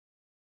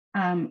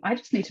 I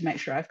just need to make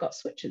sure I've got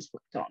switches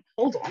flipped on.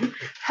 Hold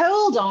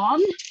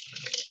on.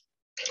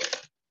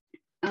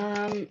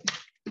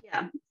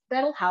 Yeah,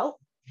 that'll help.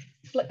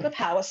 Flip the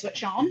power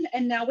switch on,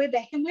 and now we're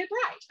back and we're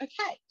bright.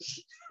 Okay.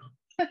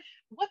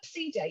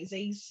 Whoopsie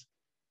daisies.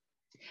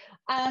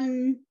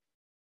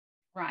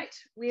 Right,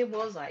 where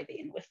was I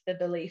then with the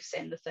beliefs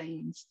and the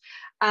things?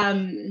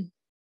 That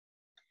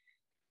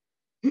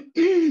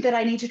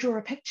I need to draw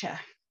a picture.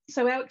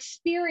 So our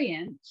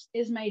experience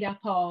is made up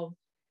of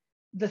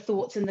the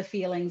thoughts and the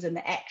feelings and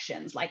the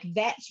actions. Like,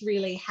 that's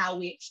really how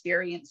we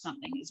experience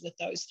something, is with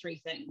those three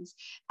things.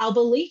 Our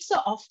beliefs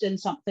are often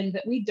something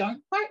that we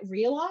don't quite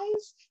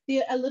realize.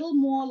 They're a little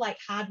more like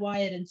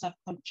hardwired and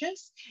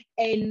subconscious,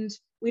 and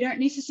we don't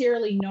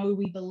necessarily know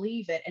we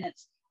believe it. And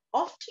it's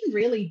often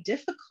really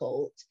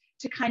difficult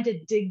to kind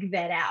of dig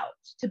that out,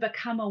 to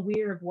become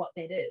aware of what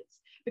that is,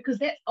 because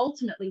that's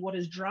ultimately what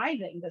is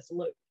driving this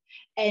loop.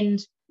 And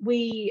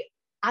we,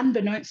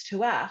 unbeknownst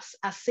to us,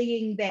 are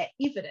seeing that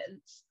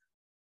evidence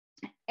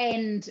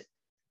and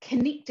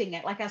connecting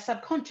it, like our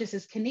subconscious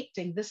is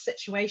connecting this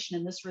situation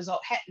and this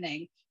result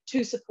happening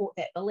to support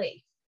that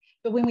belief.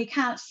 But when we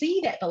can't see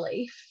that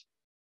belief,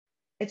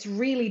 it's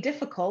really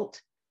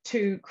difficult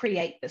to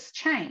create this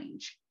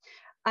change.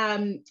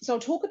 So I'll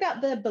talk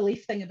about the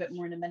belief thing a bit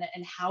more in a minute,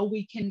 and how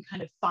we can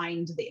kind of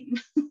find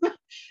them,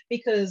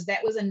 because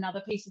that was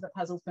another piece of the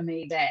puzzle for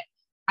me, that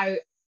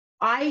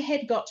I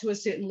had got to a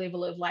certain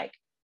level of like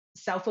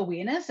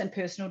self-awareness and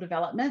personal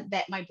development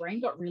that my brain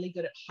got really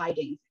good at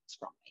hiding things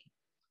from me.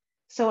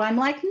 So I'm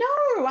like,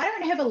 no, I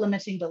don't have a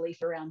limiting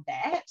belief around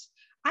that.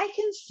 I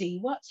can see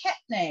what's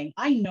happening.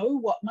 I know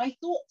what my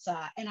thoughts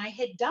are. And I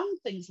had done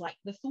things like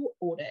the thought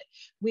audit,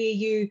 where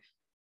you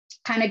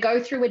kind of go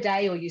through a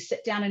day, or you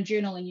sit down and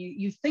journal, and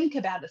you think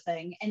about a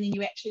thing, and then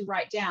you actually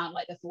write down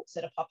like the thoughts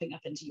that are popping up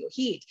into your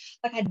head.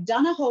 Like, I'd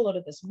done a whole lot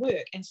of this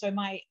work, and so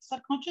my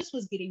subconscious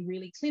was getting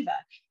really clever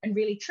and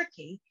really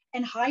tricky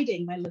and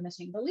hiding my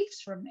limiting beliefs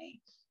from me.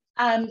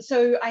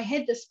 So I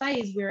had this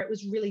phase where it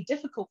was really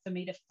difficult for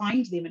me to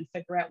find them and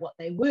figure out what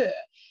they were.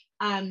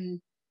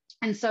 And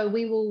so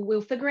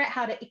we'll figure out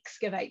how to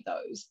excavate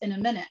those in a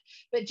minute.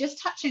 But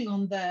just touching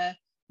on the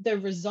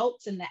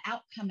results and the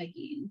outcome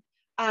again,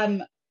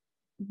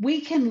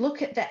 we can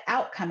look at the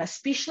outcome,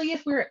 especially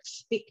if we're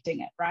expecting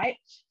it, right?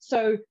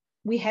 So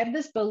we have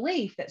this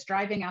belief that's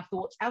driving our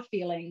thoughts, our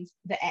feelings,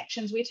 the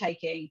actions we're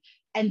taking,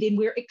 and then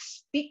we're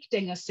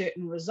expecting a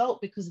certain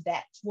result, because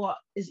that's what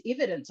is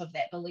evidence of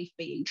that belief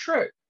being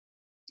true.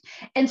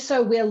 And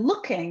so we're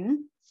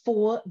looking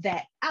for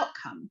that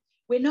outcome.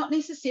 We're not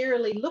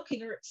necessarily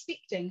looking or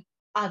expecting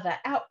other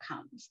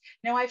outcomes.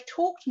 Now, I've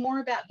talked more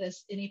about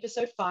this in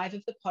episode 5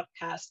 of the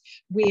podcast,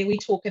 where we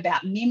talk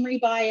about memory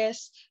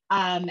bias,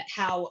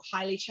 how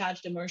highly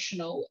charged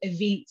emotional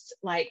events,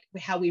 like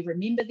how we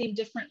remember them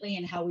differently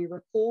and how we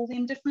recall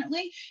them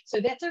differently.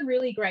 So that's a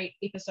really great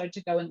episode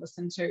to go and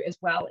listen to as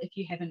well, if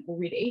you haven't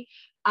already.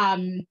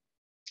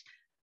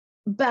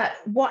 But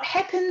what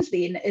happens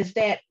then is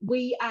that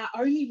we are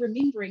only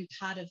remembering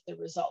part of the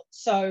result.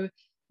 So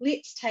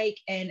let's take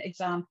an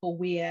example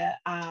where,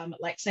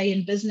 like say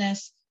in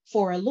business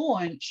for a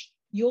launch,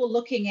 you're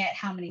looking at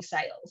how many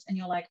sales and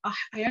you're like, oh,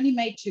 I only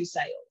made 2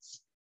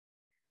 sales.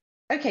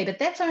 Okay, but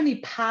that's only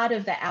part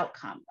of the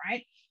outcome,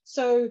 right?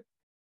 So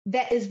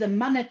that is the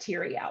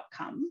monetary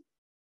outcome.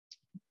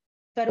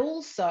 But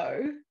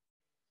also,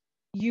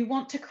 you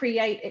want to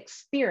create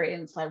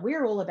experience. Like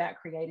we're all about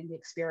creating the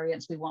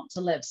experience we want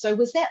to live. So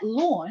was that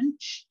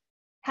launch,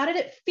 how did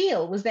it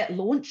feel? Was that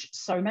launch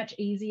so much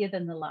easier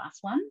than the last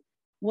one?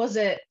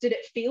 Did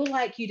it feel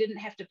like you didn't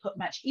have to put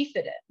much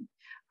effort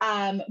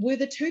in? Were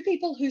the 2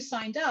 people who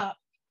signed up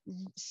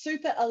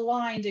super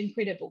aligned,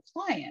 incredible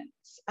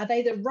clients? Are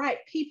they the right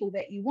people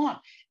that you want?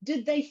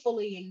 Did they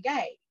fully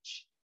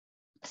engage?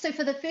 So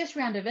for the first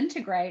round of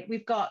Integrate,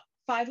 we've got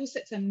 5 or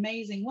 6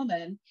 amazing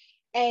women,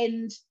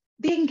 and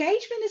the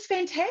engagement is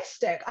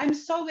fantastic. I'm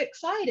so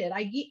excited.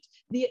 I get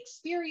the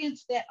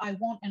experience that I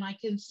want, and I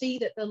can see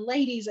that the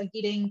ladies are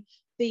getting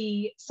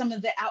some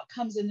of the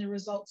outcomes and the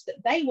results that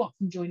they want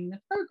from joining the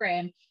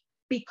program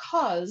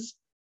because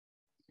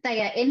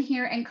they are in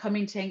here and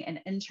commenting and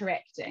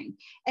interacting.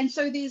 And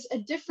so there's a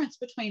difference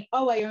between,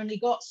 oh, I only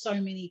got so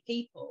many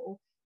people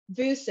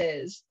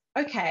versus,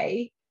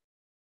 okay,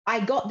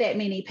 I got that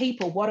many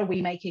people. What are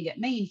we making it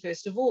mean,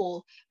 first of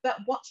all? But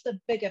what's the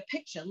bigger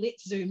picture?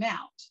 Let's zoom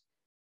out.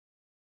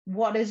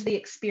 What is the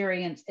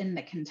experience in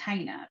the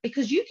container?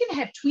 Because you can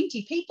have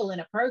 20 people in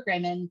a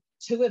program and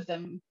 2 of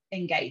them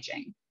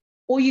engaging,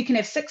 or you can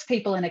have 6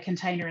 people in a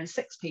container and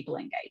 6 people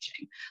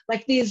engaging.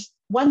 Like there's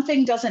one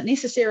thing doesn't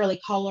necessarily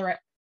correlate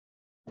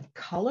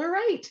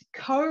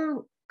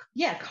to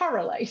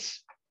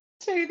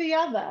the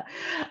other.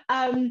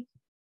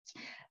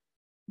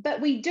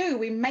 But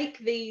we make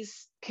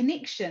these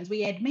connections,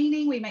 we add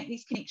meaning, we make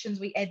these connections,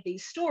 we add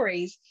these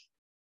stories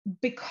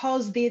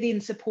because they're then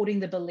supporting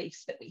the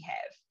beliefs that we have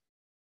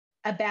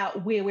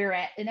about where we're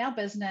at in our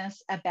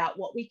business, about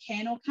what we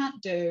can or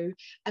can't do,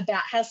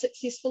 about how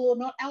successful or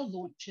not our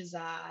launches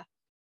are,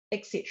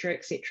 etc.,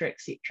 etc.,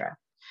 etc.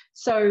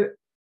 So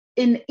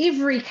in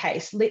every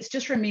case, let's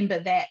just remember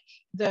that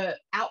the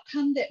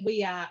outcome that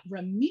we are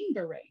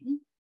remembering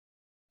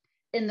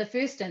in the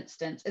first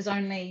instance is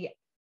only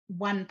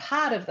one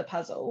part of the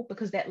puzzle,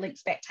 because that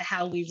links back to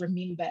how we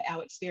remember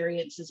our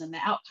experiences and the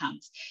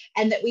outcomes,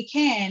 and that we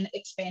can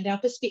expand our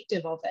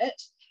perspective of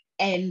it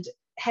and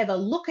have a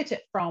look at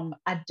it from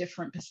a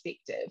different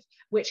perspective,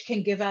 which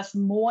can give us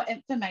more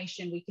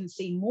information. We can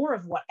see more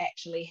of what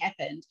actually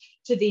happened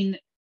to then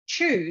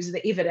choose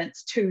the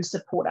evidence to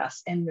support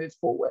us and move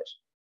forward.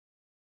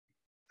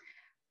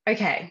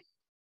 Okay,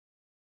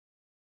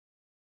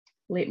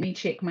 let me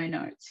check my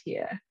notes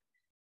here.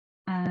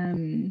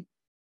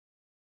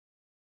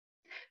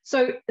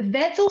 So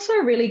that's also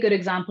a really good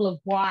example of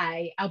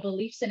why our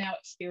beliefs and our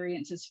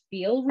experiences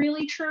feel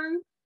really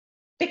true,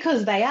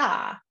 because they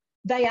are.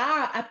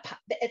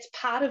 It's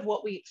part of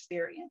what we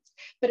experience,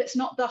 but it's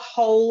not the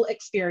whole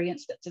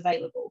experience that's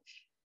available.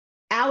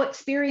 Our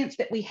experience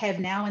that we have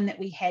now and that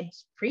we had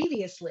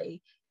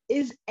previously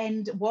is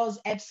and was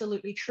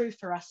absolutely true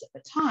for us at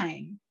the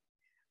time,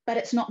 but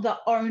it's not the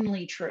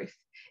only truth.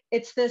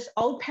 It's this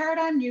old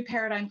paradigm, new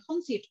paradigm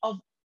concept of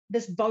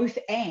this both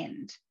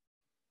and.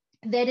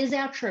 That is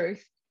our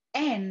truth,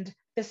 and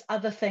this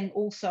other thing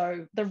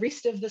also, the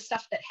rest of the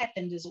stuff that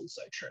happened is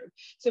also true.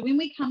 So when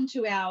we come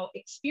to our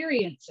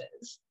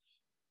experiences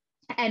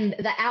and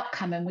the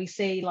outcome and we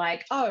see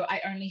like, oh,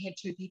 I only had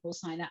 2 people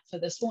sign up for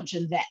this launch,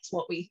 and that's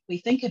what we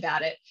think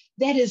about it,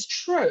 that is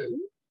true.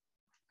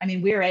 I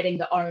mean, we're adding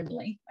the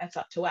only, that's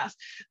up to us,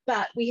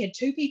 but we had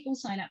 2 people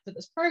sign up for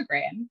this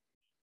program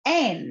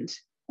and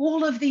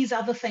all of these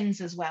other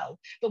things as well.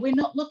 But we're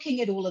not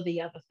looking at all of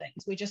the other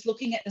things. We're just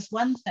looking at this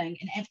one thing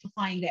and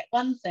amplifying that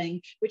one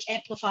thing, which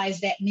amplifies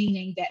that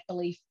meaning, that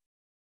belief,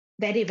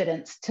 that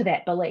evidence to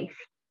that belief.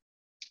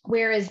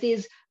 Whereas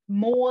there's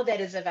more that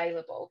is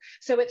available.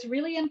 So it's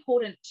really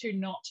important to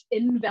not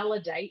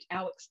invalidate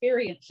our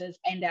experiences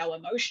and our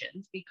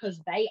emotions, because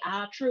they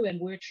are true and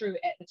were true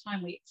at the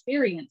time we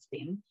experienced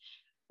them,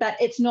 but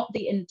it's not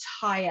the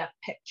entire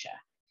picture.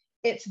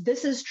 It's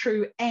this is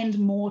true and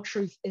more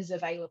truth is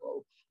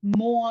available.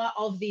 More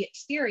of the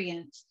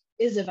experience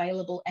is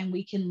available, and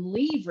we can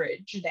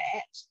leverage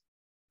that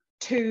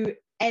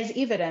as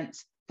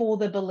evidence for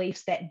the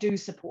beliefs that do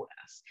support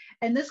us.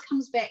 And this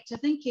comes back to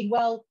thinking,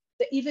 well,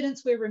 the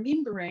evidence we're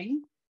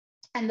remembering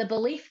and the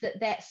belief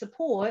that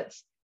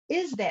supports,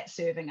 is that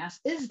serving us?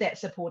 Is that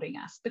supporting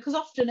us? Because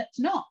often it's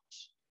not.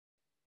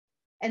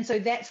 And so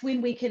that's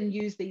when we can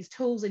use these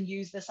tools and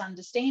use this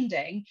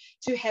understanding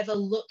to have a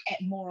look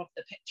at more of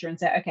the picture and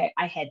say, okay,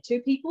 I had 2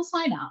 people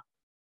sign up.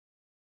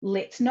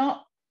 Let's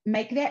not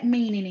make that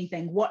mean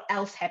anything. What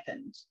else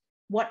happened?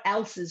 What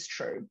else is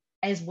true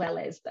as well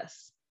as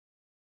this?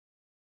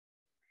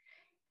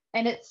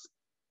 And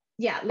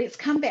let's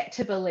come back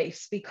to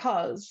beliefs,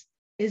 because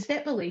is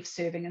that belief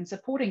serving and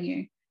supporting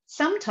you?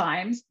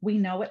 Sometimes we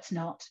know it's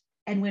not,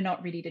 and we're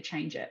not ready to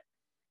change it.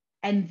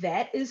 And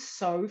that is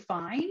so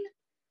fine,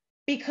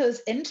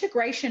 because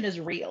integration is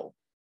real.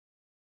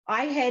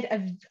 I've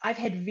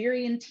had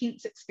very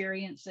intense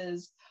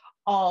experiences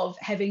of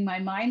having my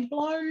mind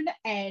blown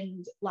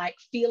and like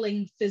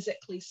feeling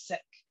physically sick,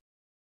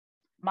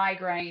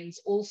 migraines,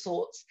 all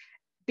sorts,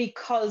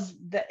 because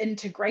the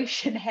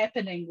integration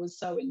happening was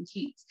so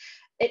intense.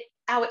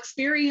 Our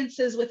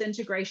experiences with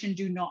integration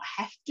do not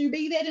have to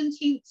be that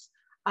intense.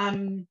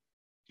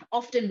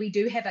 Often we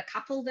do have a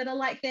couple that are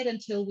like that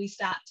until we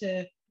start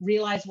to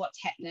realize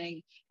what's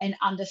happening and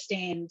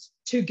understand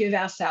to give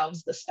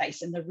ourselves the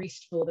space and the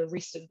rest for the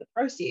rest of the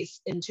process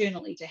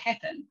internally to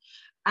happen.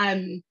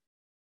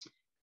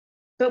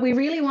 But we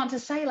really want to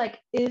say, like,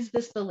 is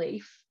this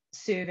belief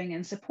serving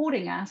and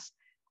supporting us?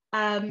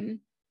 And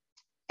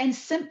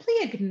simply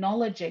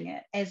acknowledging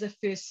it as a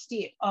first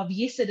step of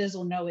yes, it is,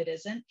 or no, it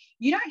isn't.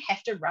 You don't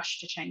have to rush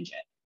to change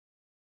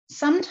it.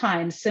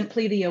 Sometimes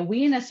simply the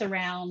awareness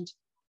around,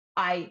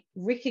 I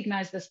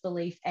recognize this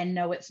belief and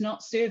know it's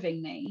not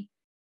serving me,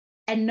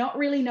 and not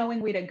really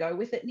knowing where to go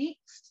with it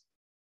next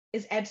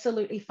is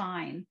absolutely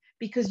fine,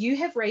 because you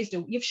have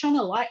you've shone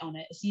a light on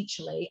it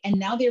essentially, and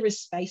now there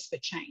is space for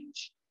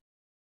change.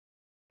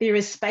 There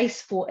is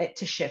space for it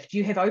to shift.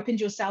 You have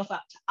opened yourself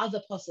up to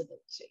other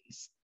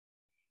possibilities.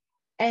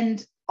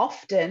 And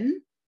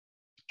often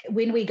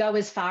when we go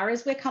as far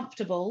as we're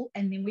comfortable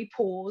and then we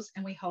pause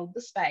and we hold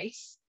the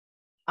space,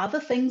 other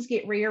things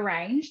get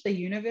rearranged. The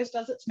universe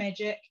does its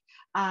magic.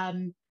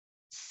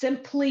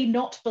 Simply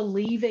not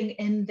believing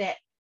in that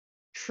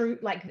truth,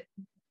 like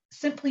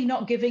simply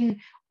not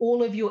giving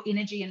all of your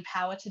energy and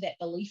power to that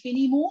belief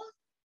anymore,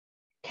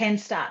 can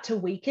start to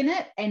weaken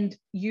it, and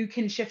you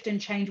can shift and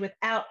change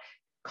without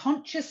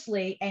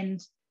consciously and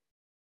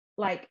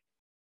like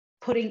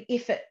putting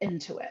effort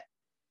into it.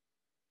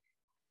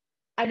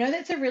 I know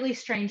that's a really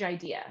strange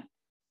idea.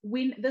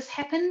 When this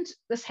happened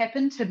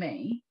to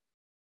me,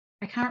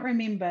 I can't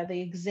remember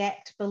the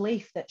exact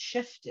belief that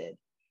shifted,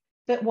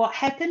 but what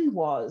happened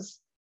was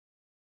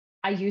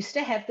I used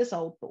to have this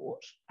old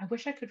thought. I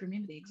wish I could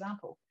remember the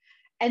example.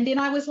 And then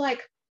I was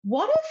like,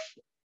 what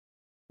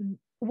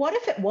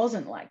if it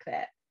wasn't like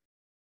that?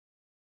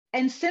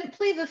 And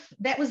simply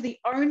that was the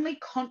only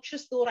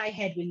conscious thought I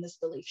had when this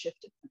belief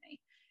shifted for me.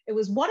 It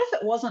was, what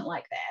if it wasn't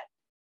like that?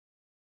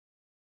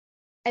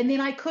 And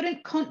then I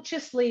couldn't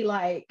consciously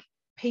like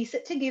piece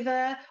it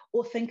together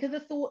or think of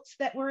the thoughts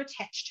that were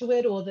attached to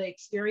it or the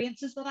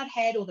experiences that I'd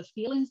had or the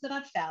feelings that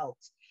I'd felt.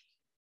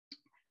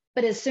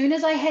 But as soon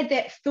as I had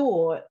that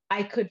thought,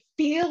 I could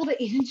feel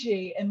the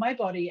energy in my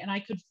body and I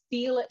could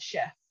feel it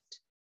shift.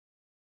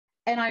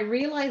 And I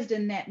realized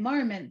in that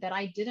moment that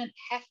I didn't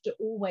have to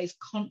always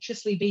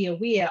consciously be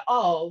aware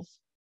of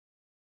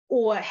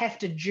or have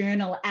to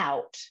journal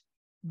out,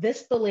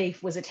 this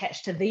belief was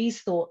attached to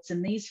these thoughts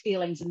and these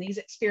feelings and these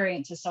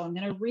experiences. So I'm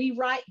going to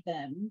rewrite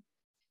them.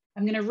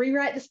 I'm going to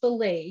rewrite this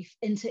belief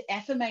into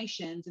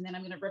affirmations, and then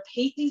I'm going to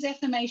repeat these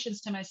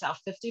affirmations to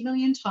myself 50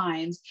 million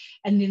times.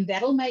 And then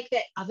that'll make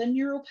that other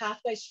neural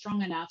pathway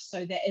strong enough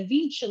so that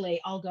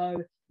eventually I'll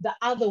go the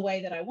other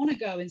way that I want to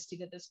go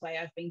instead of this way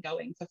I've been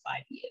going for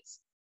 5 years.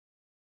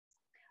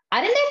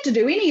 I didn't have to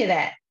do any of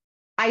that.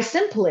 I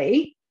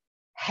simply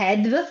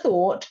had the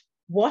thought,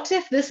 what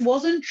if this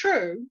wasn't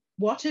true?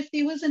 What if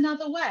there was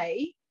another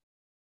way?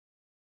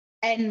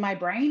 And my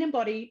brain and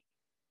body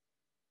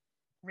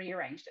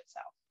rearranged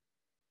itself.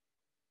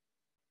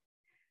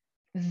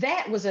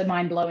 That was a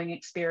mind-blowing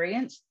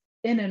experience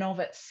in and of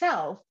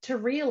itself, to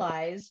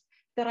realize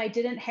that I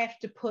didn't have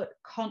to put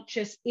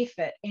conscious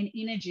effort and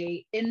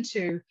energy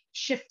into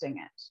shifting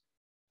it.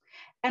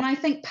 And I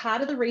think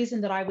part of the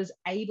reason that I was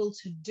able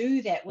to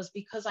do that was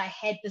because I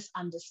had this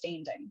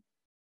understanding.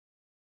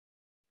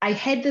 I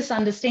had this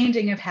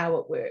understanding of how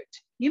it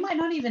worked. You might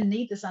not even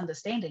need this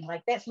understanding.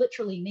 Like, that's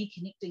literally me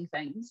connecting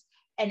things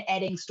and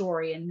adding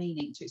story and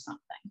meaning to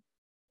something.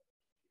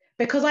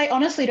 Because I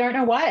honestly don't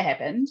know why it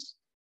happened.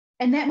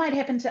 And that might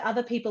happen to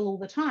other people all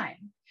the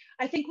time.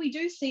 I think we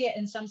do see it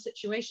in some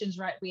situations,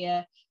 right,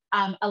 where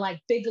a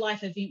like big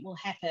life event will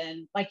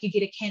happen, like you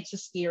get a cancer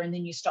scare and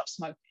then you stop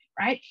smoking,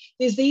 right?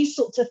 There's these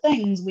sorts of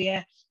things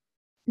where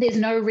there's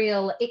no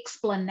real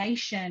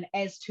explanation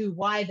as to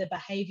why the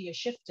behavior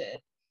shifted.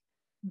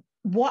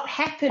 What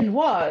happened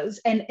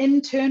was an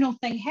internal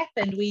thing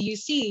happened where you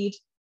said,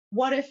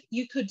 what if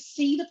you could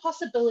see the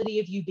possibility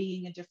of you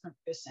being a different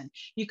person?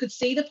 You could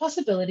see the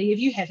possibility of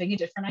you having a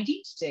different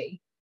identity.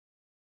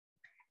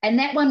 And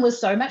that one was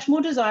so much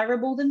more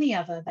desirable than the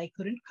other. They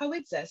couldn't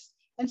coexist.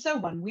 And so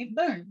one went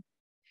boom.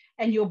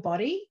 And your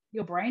body,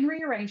 your brain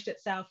rearranged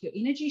itself, your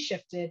energy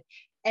shifted.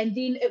 And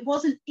then it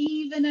wasn't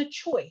even a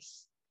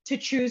choice to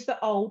choose the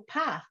old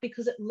path,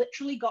 because it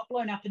literally got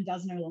blown up and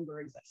does no longer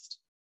exist.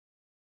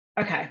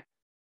 Okay.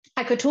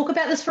 I could talk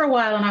about this for a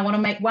while, and I want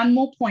to make one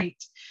more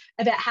point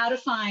about how to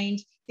find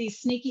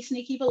these sneaky,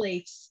 sneaky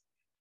beliefs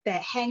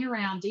that hang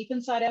around deep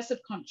inside our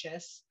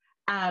subconscious.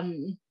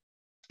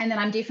 And then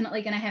I'm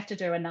definitely going to have to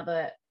do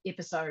another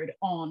episode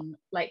on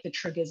like the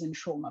triggers and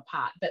trauma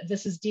part, but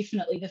this is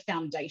definitely the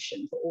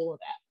foundation for all of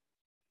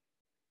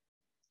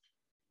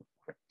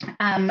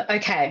that.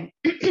 Okay.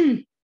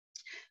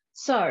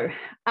 So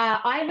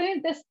I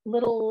learned this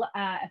little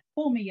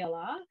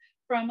formula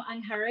from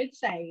Angharad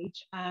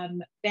Sage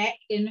back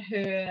in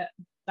her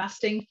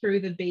Busting Through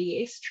the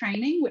BS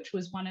training, which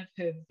was one of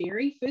her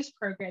very first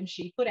programs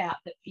she put out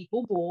that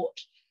people bought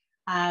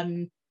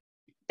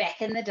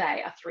back in the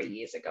day, 3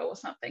 years ago or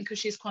something, because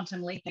she's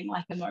quantum leaping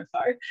like a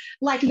mofo,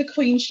 like the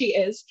queen she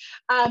is.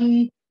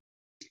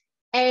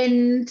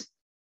 And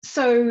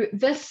so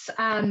this,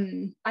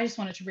 I just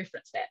wanted to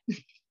reference that.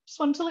 Just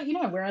wanted to let you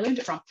know where I learned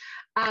it from.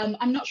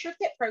 I'm not sure if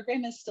that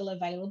program is still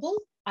available,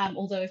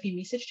 although if you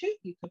messaged her,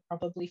 you could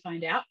probably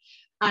find out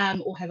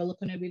or have a look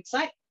on her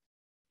website.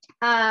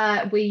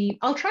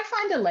 I'll try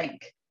find a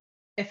link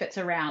if it's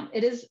around.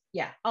 It is,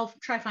 yeah, I'll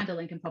try find a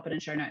link and pop it in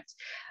show notes.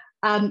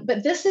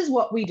 But this is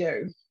what we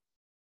do.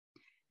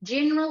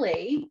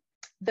 Generally,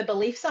 the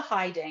beliefs are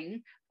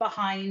hiding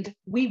behind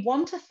we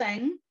want a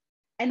thing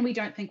and we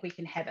don't think we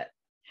can have it.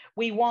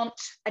 We want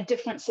a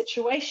different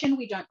situation.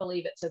 We don't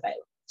believe it's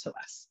available to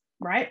us,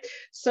 right?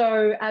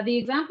 So the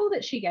example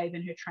that she gave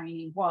in her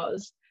training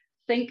was,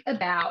 think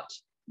about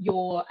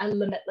a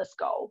limitless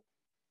goal.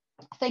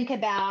 Think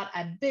about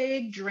a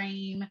big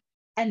dream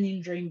and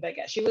then dream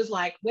bigger. She was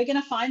like, we're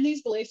going to find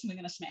these beliefs and we're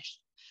going to smash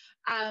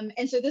them.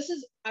 And so this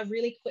is a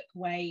really quick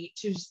way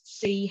to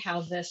see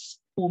how this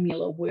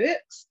formula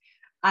works.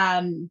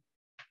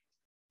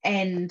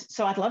 And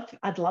so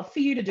I'd love for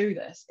you to do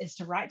this, is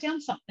to write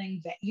down something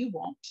that you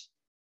want.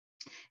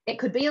 It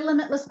could be a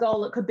limitless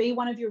goal. It could be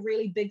one of your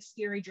really big,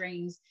 scary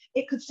dreams.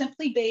 It could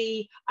simply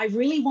be, I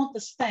really want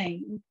this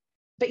thing,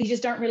 but you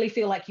just don't really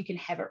feel like you can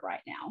have it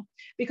right now.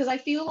 Because I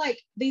feel like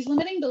these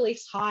limiting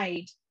beliefs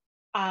hide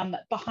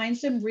behind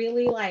some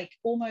really like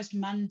almost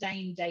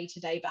mundane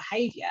day-to-day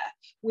behavior,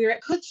 where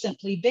it could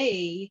simply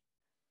be,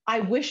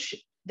 I wish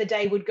the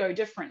day would go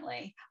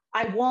differently.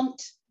 I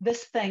want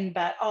this thing,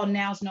 but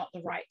now's not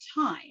the right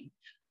time.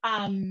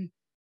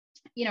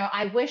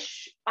 I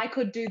wish I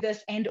could do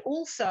this, and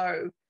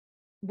also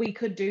we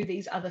could do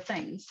these other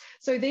things.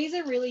 So these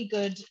are really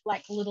good,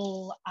 like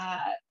little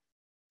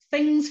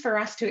things for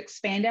us to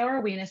expand our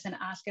awareness and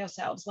ask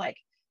ourselves, like,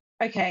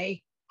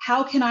 okay,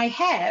 how can I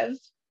have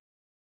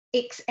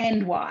X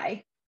and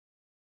Y?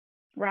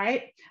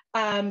 Right?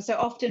 So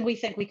often we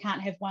think we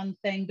can't have one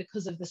thing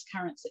because of this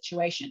current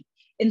situation.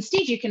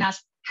 Instead, you can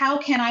ask, how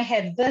can I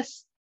have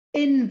this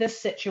in this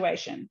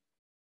situation?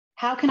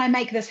 How can I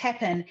make this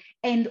happen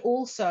and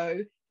also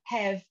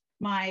have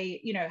my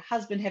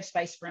husband have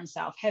space for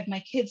himself, have my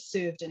kids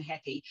served and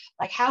happy?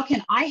 Like, how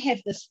can I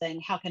have this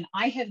thing? How can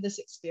I have this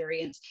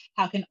experience?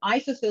 How can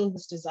I fulfill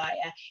this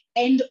desire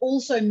and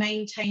also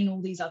maintain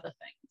all these other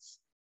things?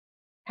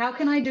 How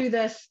can I do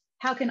this?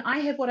 How can I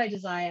have what I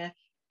desire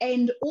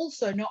and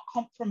also not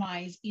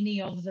compromise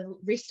any of the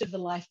rest of the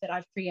life that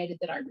I've created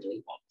that I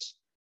really want?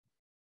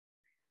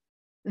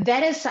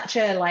 That is such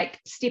a like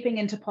stepping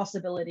into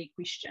possibility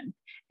question.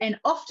 And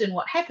often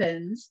what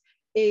happens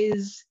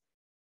is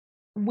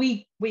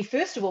we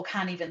first of all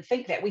can't even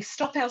think that. We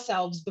stop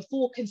ourselves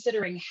before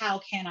considering, how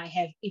can I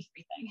have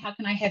everything? How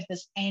can I have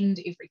this and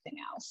everything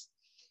else?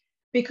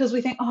 Because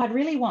we think, oh, I'd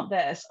really want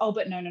this. Oh,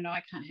 but no, I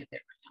can't have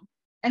that right now.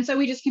 And so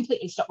we just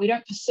completely stop. We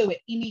don't pursue it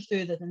any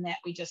further than that.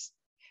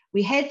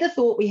 We had the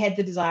thought, we had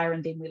the desire,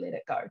 and then we let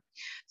it go.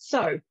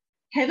 So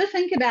have a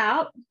think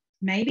about,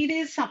 maybe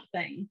there's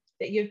something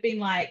that you've been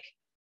like,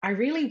 I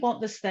really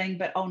want this thing,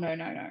 but oh, no.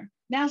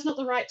 Now's not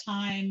the right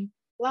time,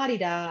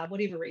 la-di-da,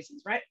 whatever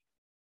reasons, right?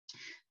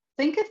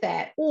 Think of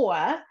that.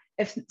 Or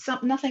if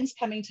nothing's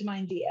coming to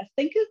mind there,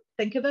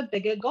 think of a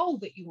bigger goal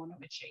that you want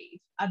to achieve,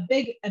 a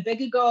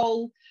bigger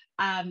goal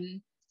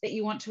that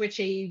you want to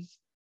achieve.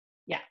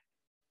 Yeah.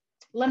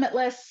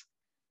 Limitless,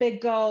 big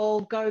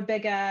goal, go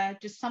bigger,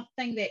 just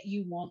something that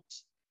you want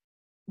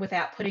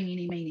without putting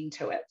any meaning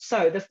to it.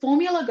 So the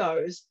formula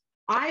goes,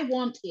 I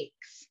want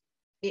X.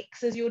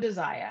 X is your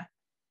desire.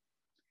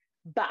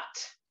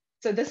 But,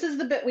 so this is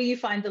the bit where you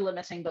find the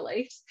limiting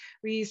beliefs,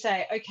 where you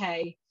say,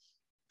 okay,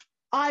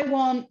 I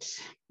want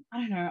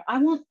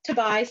to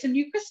buy some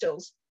new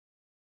crystals,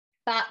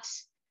 but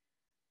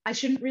I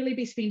shouldn't really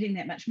be spending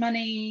that much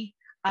money.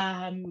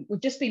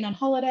 We've just been on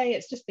holiday.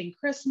 It's just been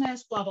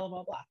Christmas, blah, blah,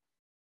 blah, blah.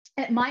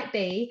 It might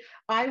be,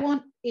 I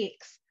want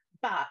X,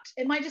 but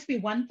it might just be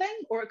one thing,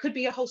 or it could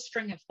be a whole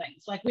string of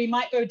things. Like we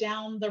might go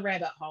down the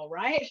rabbit hole,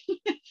 right?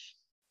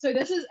 So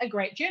this is a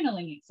great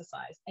journaling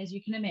exercise, as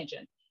you can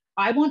imagine.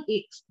 I want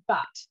X,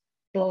 but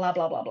blah,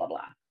 blah, blah, blah,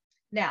 blah.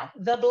 Now,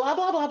 the blah,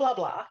 blah, blah, blah,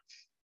 blah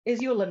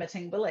is your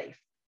limiting belief.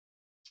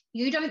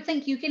 You don't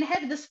think you can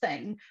have this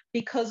thing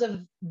because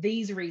of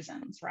these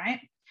reasons,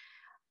 right?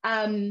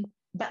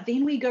 But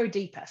then we go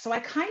deeper. So I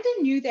kind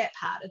of knew that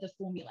part of the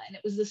formula, and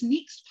it was this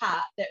next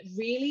part that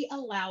really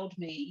allowed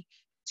me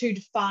to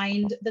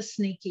find the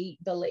sneaky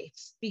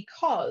beliefs,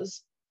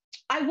 because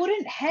I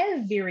wouldn't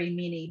have very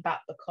many but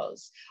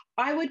because.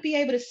 I would be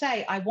able to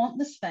say, I want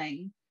this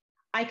thing.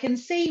 I can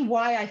see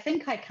why I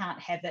think I can't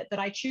have it, but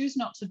I choose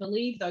not to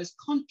believe those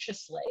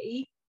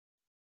consciously.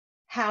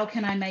 How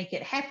can I make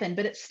it happen?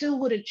 But it still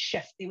wouldn't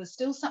shift. There was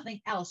still something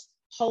else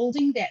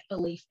holding that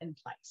belief in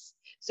place.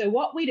 So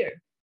what we do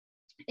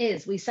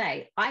is we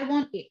say, I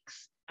want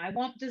X, I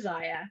want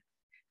desire,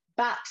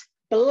 but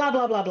blah,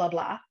 blah, blah, blah,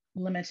 blah,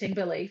 limiting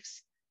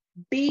beliefs,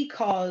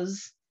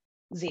 because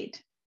Z.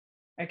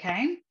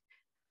 Okay.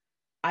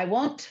 I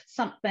want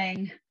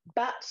something,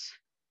 but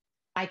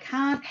I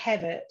can't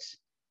have it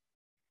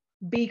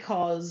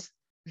because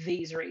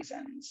these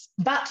reasons.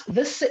 But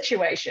this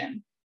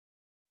situation,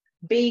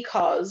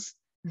 because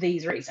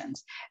these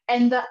reasons.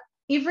 And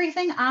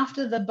everything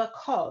after the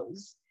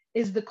because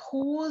is the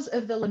cause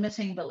of the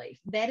limiting belief.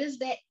 That is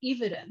that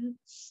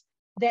evidence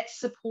that's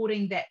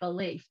supporting that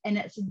belief. And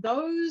it's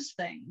those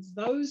things,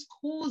 those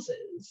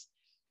causes,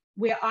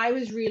 where I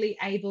was really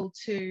able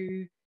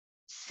to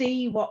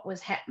see what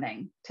was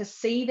happening, to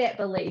see that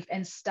belief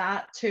and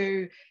start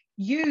to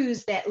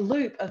use that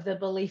loop of the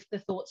belief, the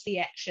thoughts, the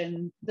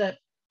action, the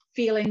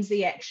feelings,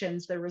 the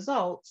actions, the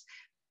results,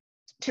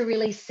 to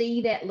really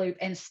see that loop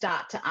and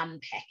start to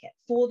unpack it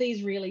for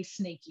these really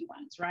sneaky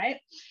ones, right?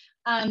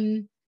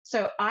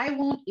 So I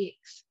want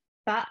X,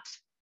 but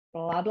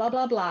blah, blah,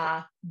 blah,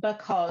 blah,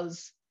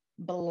 because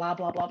blah,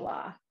 blah, blah,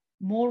 blah.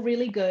 More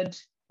really good,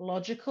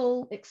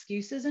 logical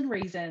excuses and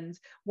reasons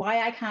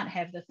why I can't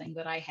have the thing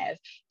that I have,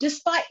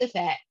 despite the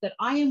fact that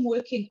I am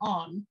working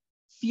on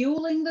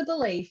fueling the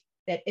belief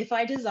that if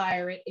I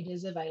desire it, it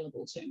is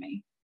available to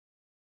me.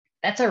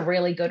 That's a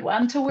really good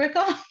one to work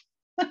on.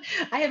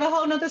 I have a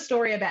whole nother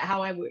story about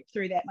how I work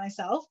through that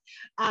myself,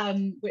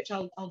 which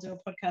I'll do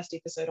a podcast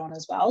episode on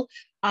as well.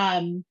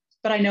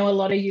 But I know a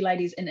lot of you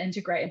ladies in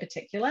Integrate in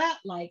particular,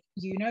 like,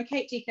 you know,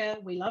 Kate Decker,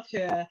 we love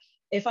her.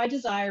 If I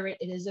desire it,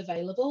 it is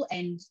available.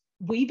 And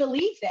we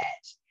believe that.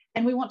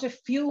 And we want to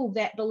fuel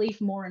that belief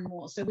more and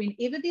more. So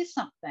whenever there's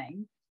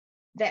something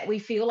that we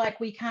feel like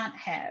we can't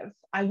have,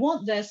 I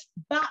want this,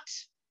 but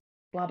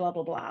blah, blah,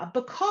 blah, blah,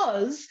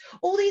 because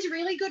all these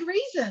really good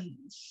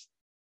reasons,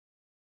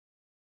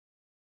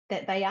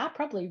 that they are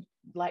probably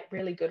like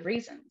really good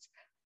reasons.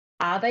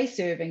 Are they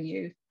serving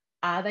you?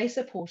 Are they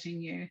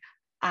supporting you?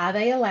 Are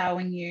they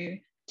allowing you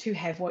to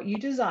have what you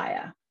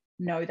desire?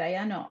 No, they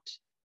are not.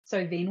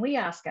 So then we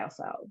ask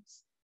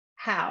ourselves,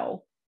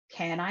 how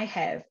can I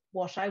have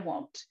what I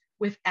want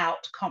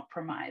without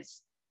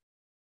compromise?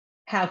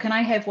 How can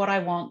I have what I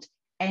want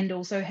and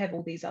also have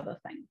all these other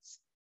things?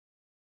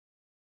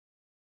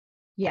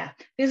 Yeah,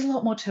 there's a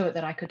lot more to it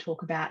that I could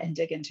talk about and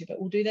dig into, but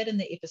we'll do that in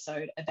the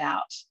episode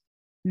about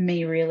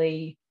me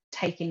really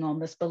taking on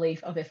this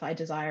belief of if I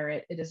desire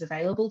it, it is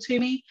available to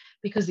me,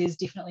 because there's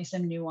definitely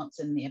some nuance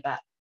in there. But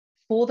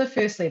for the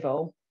first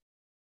level,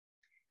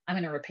 I'm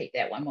going to repeat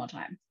that one more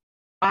time.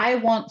 I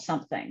want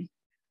something,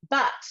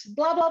 but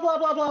blah, blah, blah,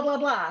 blah, blah, blah,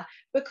 blah,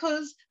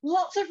 because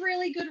lots of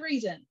really good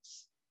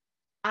reasons.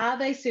 Are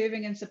they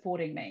serving and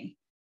supporting me?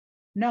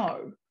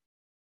 No.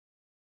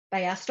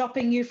 They are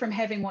stopping you from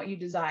having what you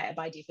desire.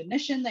 By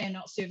definition, they are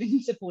not serving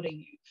and supporting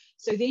you.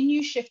 So then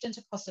you shift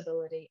into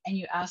possibility and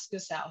you ask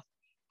yourself,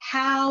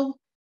 how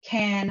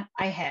can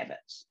I have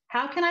it?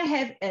 How can I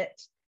have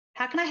it?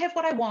 How can I have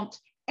what I want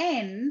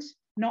and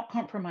not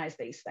compromise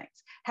these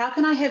things? How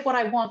can I have what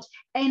I want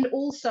and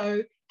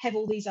also have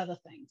all these other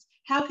things?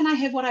 How can I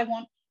have what I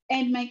want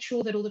and make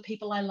sure that all the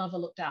people I love are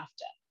looked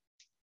after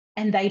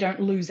and they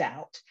don't lose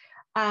out?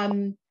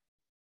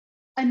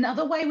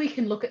 Another way we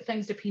can look at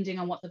things, depending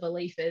on what the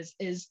belief is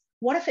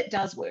what if it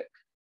does work?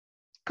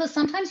 Because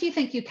sometimes you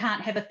think you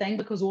can't have a thing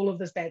because all of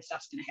this bad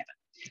stuff's going to happen.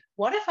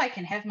 What if I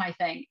can have my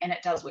thing and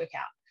it does work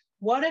out?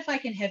 What if I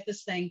can have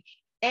this thing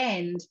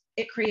and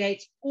it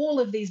creates all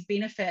of these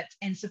benefits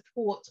and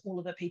supports all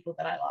of the people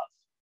that I love?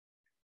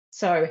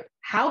 So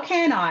how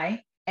can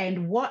I,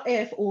 and what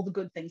if all the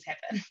good things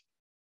happen?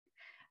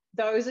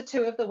 Those are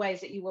two of the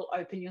ways that you will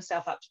open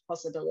yourself up to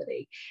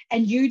possibility.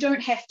 And you don't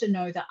have to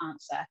know the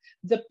answer.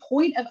 The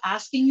point of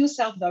asking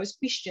yourself those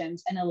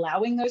questions and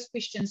allowing those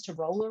questions to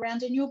roll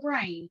around in your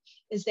brain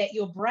is that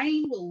your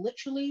brain will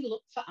literally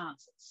look for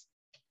answers.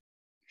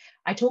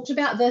 I talked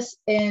about this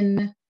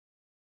in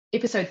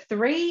episode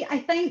 3, I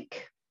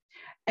think.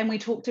 And we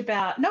talked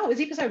about, no, it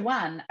was episode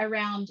 1,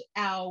 around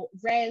our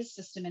RAS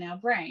system in our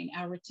brain,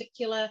 our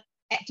reticular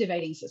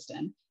activating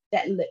system,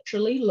 that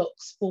literally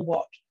looks for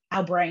what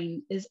our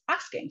brain is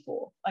asking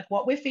for. Like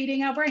what we're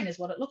feeding our brain is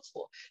what it looks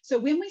for. So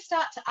when we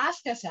start to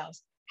ask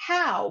ourselves,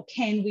 how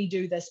can we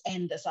do this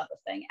and this other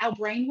thing? Our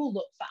brain will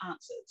look for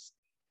answers.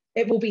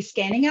 It will be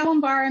scanning our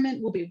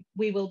environment.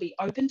 We will be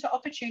open to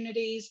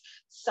opportunities.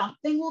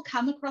 Something will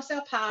come across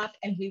our path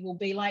and we will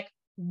be like,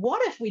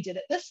 what if we did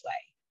it this way?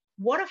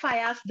 What if I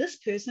asked this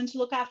person to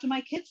look after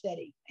my kids that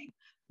evening?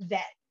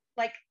 That,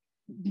 like,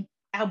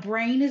 our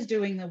brain is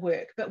doing the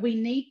work, but we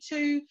need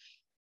to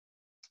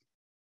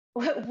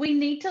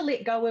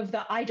let go of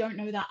the I don't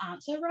know the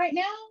answer right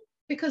now,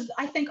 because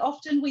I think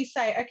often we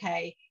say,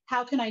 okay,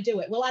 how can I do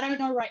it? Well, I don't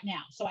know right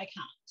now, so I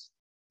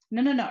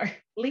can't. No.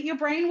 Let your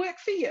brain work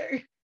for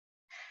you.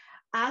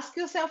 Ask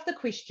yourself the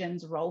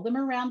questions, roll them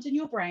around in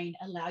your brain,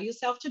 allow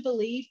yourself to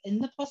believe in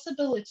the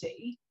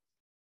possibility,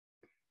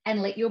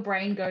 and let your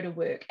brain go to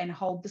work and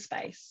hold the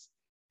space.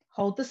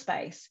 Hold the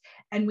space.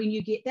 And when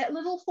you get that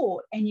little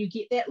thought and you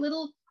get that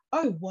little,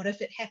 oh, what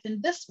if it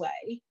happened this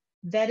way?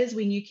 that is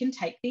when you can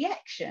take the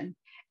action.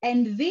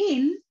 And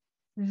then,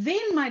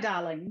 my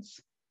darlings,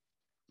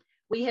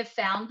 we have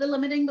found the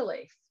limiting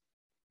belief.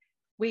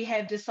 We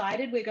have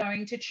decided we're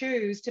going to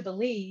choose to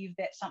believe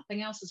that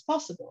something else is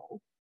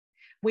possible.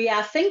 We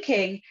are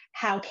thinking,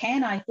 how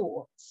can I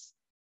thoughts,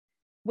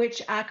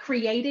 which are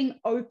creating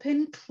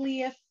open,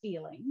 clear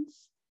feelings.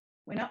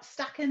 We're not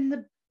stuck in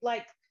the,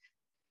 like,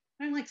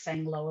 I don't like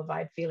saying lower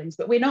vibe feelings,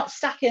 but we're not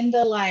stuck in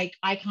the, like,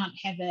 I can't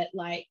have it,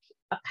 like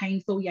a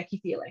painful,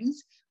 yucky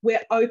feelings.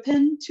 We're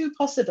open to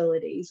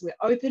possibilities. We're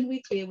open,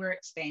 we're clear, we're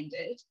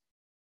expanded,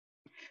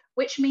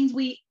 which means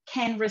we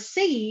can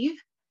receive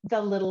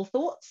the little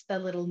thoughts, the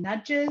little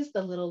nudges,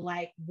 the little,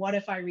 like, what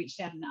if I reached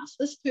out and asked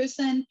this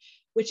person,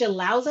 which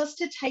allows us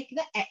to take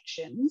the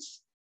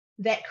actions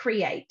that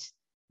create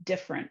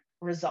different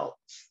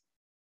results.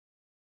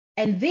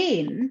 And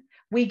then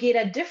we get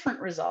a different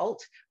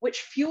result,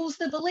 which fuels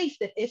the belief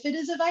that if it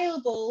is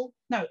available,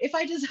 no, if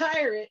I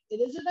desire it, it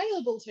is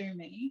available to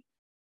me.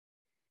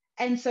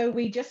 And so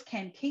we just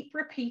can keep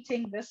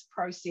repeating this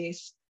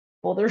process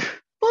for the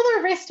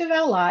rest of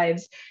our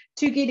lives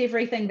to get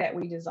everything that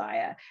we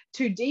desire,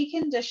 to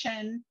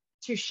decondition,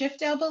 to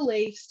shift our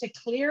beliefs, to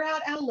clear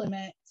out our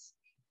limits,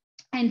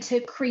 and to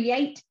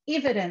create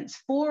evidence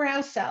for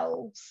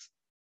ourselves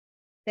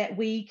that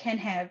we can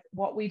have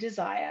what we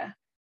desire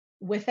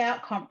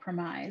without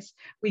compromise.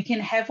 We can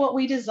have what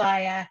we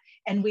desire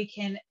and we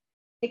can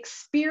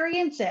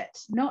experience it,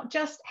 not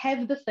just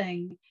have the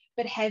thing,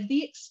 but have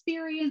the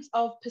experience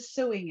of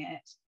pursuing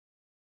it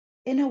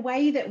in a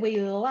way that we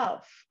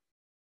love.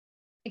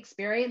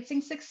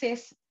 Experiencing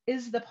Success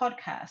is the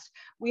podcast.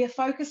 We are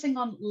focusing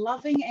on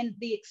loving and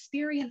the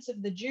experience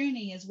of the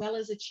journey as well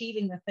as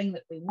achieving the thing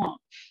that we want.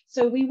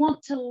 So we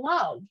want to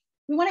love,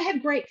 we want to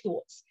have great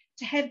thoughts,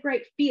 to have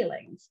great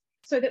feelings,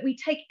 so that we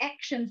take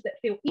actions that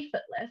feel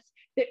effortless,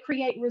 that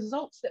create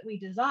results that we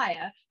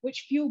desire,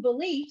 which fuel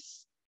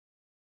beliefs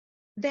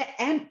that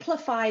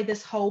amplify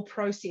this whole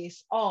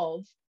process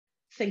of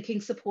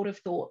thinking supportive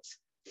thoughts,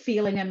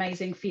 feeling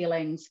amazing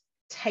feelings,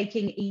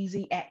 taking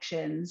easy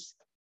actions,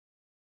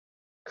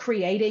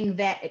 creating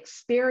that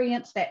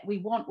experience that we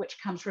want,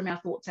 which comes from our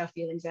thoughts, our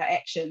feelings, our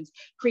actions,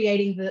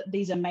 creating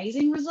these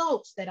amazing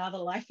results that are the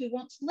life we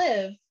want to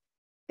live,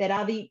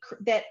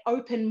 that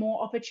open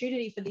more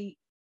opportunity for the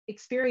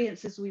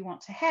experiences we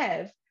want to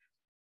have,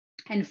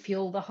 and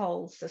fuel the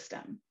whole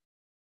system.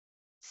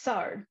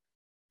 So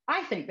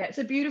I think that's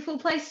a beautiful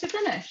place to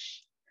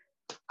finish.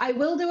 I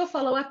will do a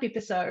follow-up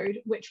episode,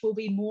 which will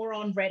be more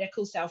on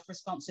radical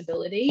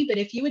self-responsibility. But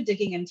if you were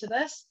digging into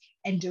this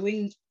and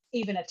doing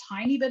even a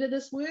tiny bit of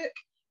this work,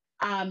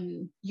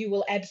 you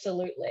will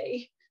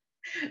absolutely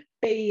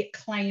be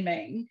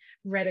claiming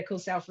radical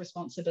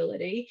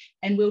self-responsibility.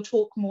 And we'll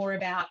talk more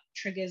about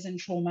triggers and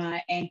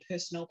trauma and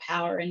personal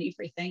power and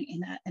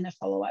everything in a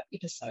follow-up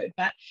episode.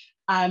 But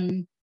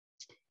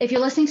if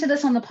you're listening to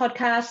this on the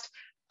podcast,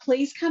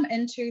 please come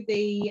into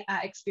the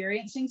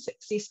Experiencing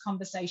Success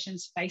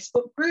Conversations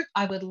Facebook group.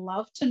 I would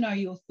love to know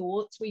your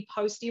thoughts. We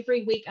post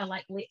every week a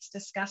Let's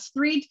Discuss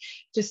thread,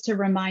 just to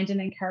remind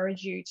and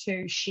encourage you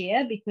to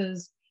share,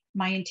 because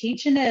my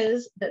intention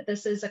is that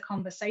this is a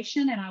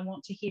conversation and I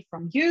want to hear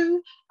from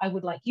you. I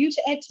would like you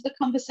to add to the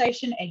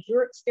conversation, add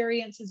your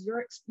experiences,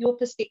 your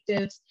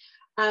perspectives.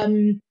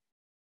 And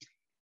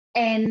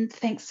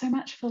thanks so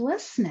much for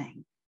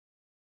listening.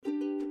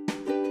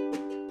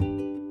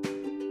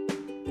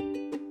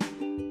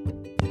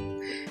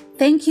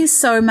 Thank you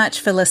so much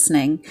for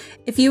listening.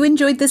 If you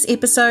enjoyed this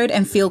episode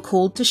and feel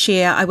called to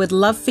share, I would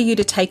love for you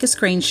to take a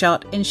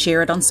screenshot and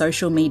share it on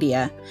social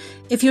media.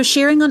 If you're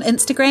sharing on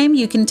Instagram,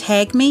 you can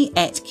tag me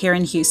at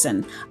Karen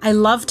Hewson. I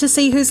love to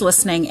see who's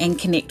listening and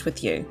connect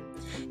with you.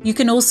 You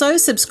can also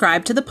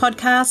subscribe to the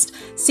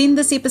podcast, send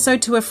this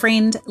episode to a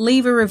friend,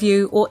 leave a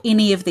review, or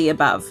any of the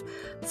above.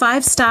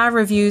 5-star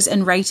reviews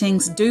and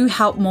ratings do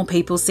help more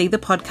people see the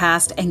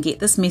podcast and get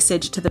this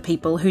message to the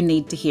people who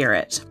need to hear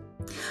it.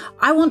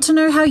 I want to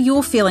know how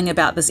you're feeling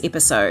about this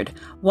episode.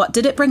 What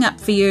did it bring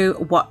up for you?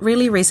 What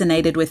really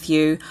resonated with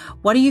you?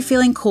 What are you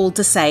feeling called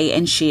to say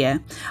and share?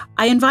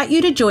 I invite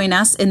you to join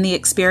us in the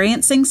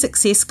Experiencing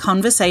Success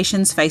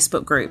Conversations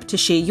Facebook group to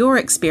share your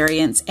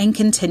experience and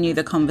continue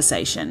the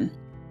conversation.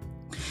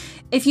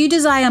 If you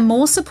desire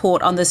more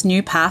support on this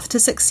new path to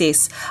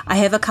success, I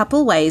have a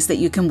couple ways that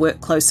you can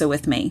work closer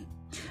with me.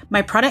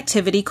 My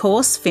productivity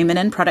course,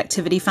 Feminine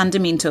Productivity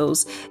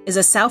Fundamentals, is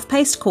a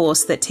self-paced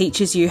course that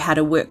teaches you how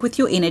to work with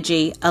your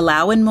energy,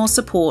 allow in more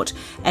support,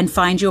 and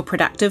find your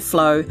productive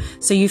flow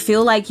so you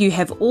feel like you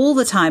have all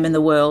the time in the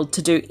world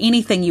to do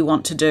anything you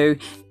want to do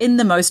in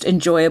the most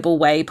enjoyable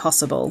way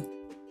possible.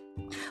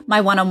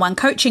 My one-on-one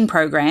coaching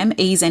program,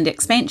 Ease and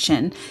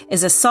Expansion,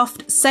 is a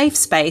soft, safe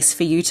space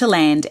for you to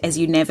land as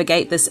you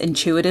navigate this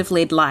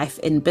intuitive-led life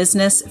in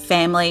business,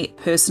 family,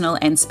 personal,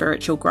 and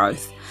spiritual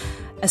growth.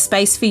 A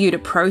space for you to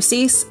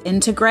process,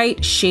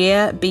 integrate,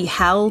 share, be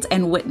held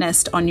and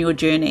witnessed on your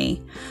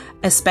journey.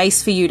 A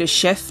space for you to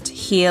shift,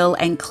 heal,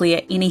 and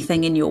clear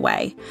anything in your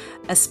way.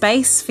 A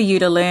space for you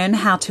to learn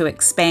how to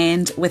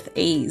expand with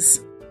ease.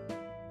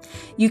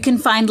 You can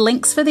find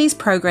links for these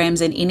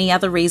programs and any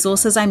other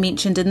resources I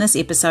mentioned in this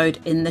episode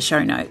in the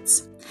show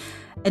notes.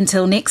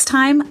 Until next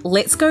time,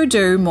 let's go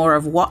do more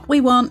of what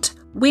we want,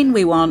 when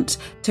we want,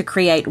 to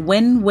create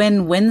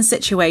win-win-win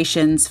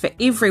situations for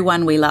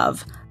everyone we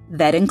love.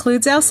 That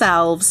includes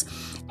ourselves,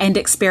 and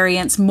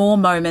experience more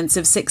moments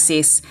of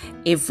success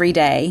every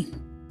day.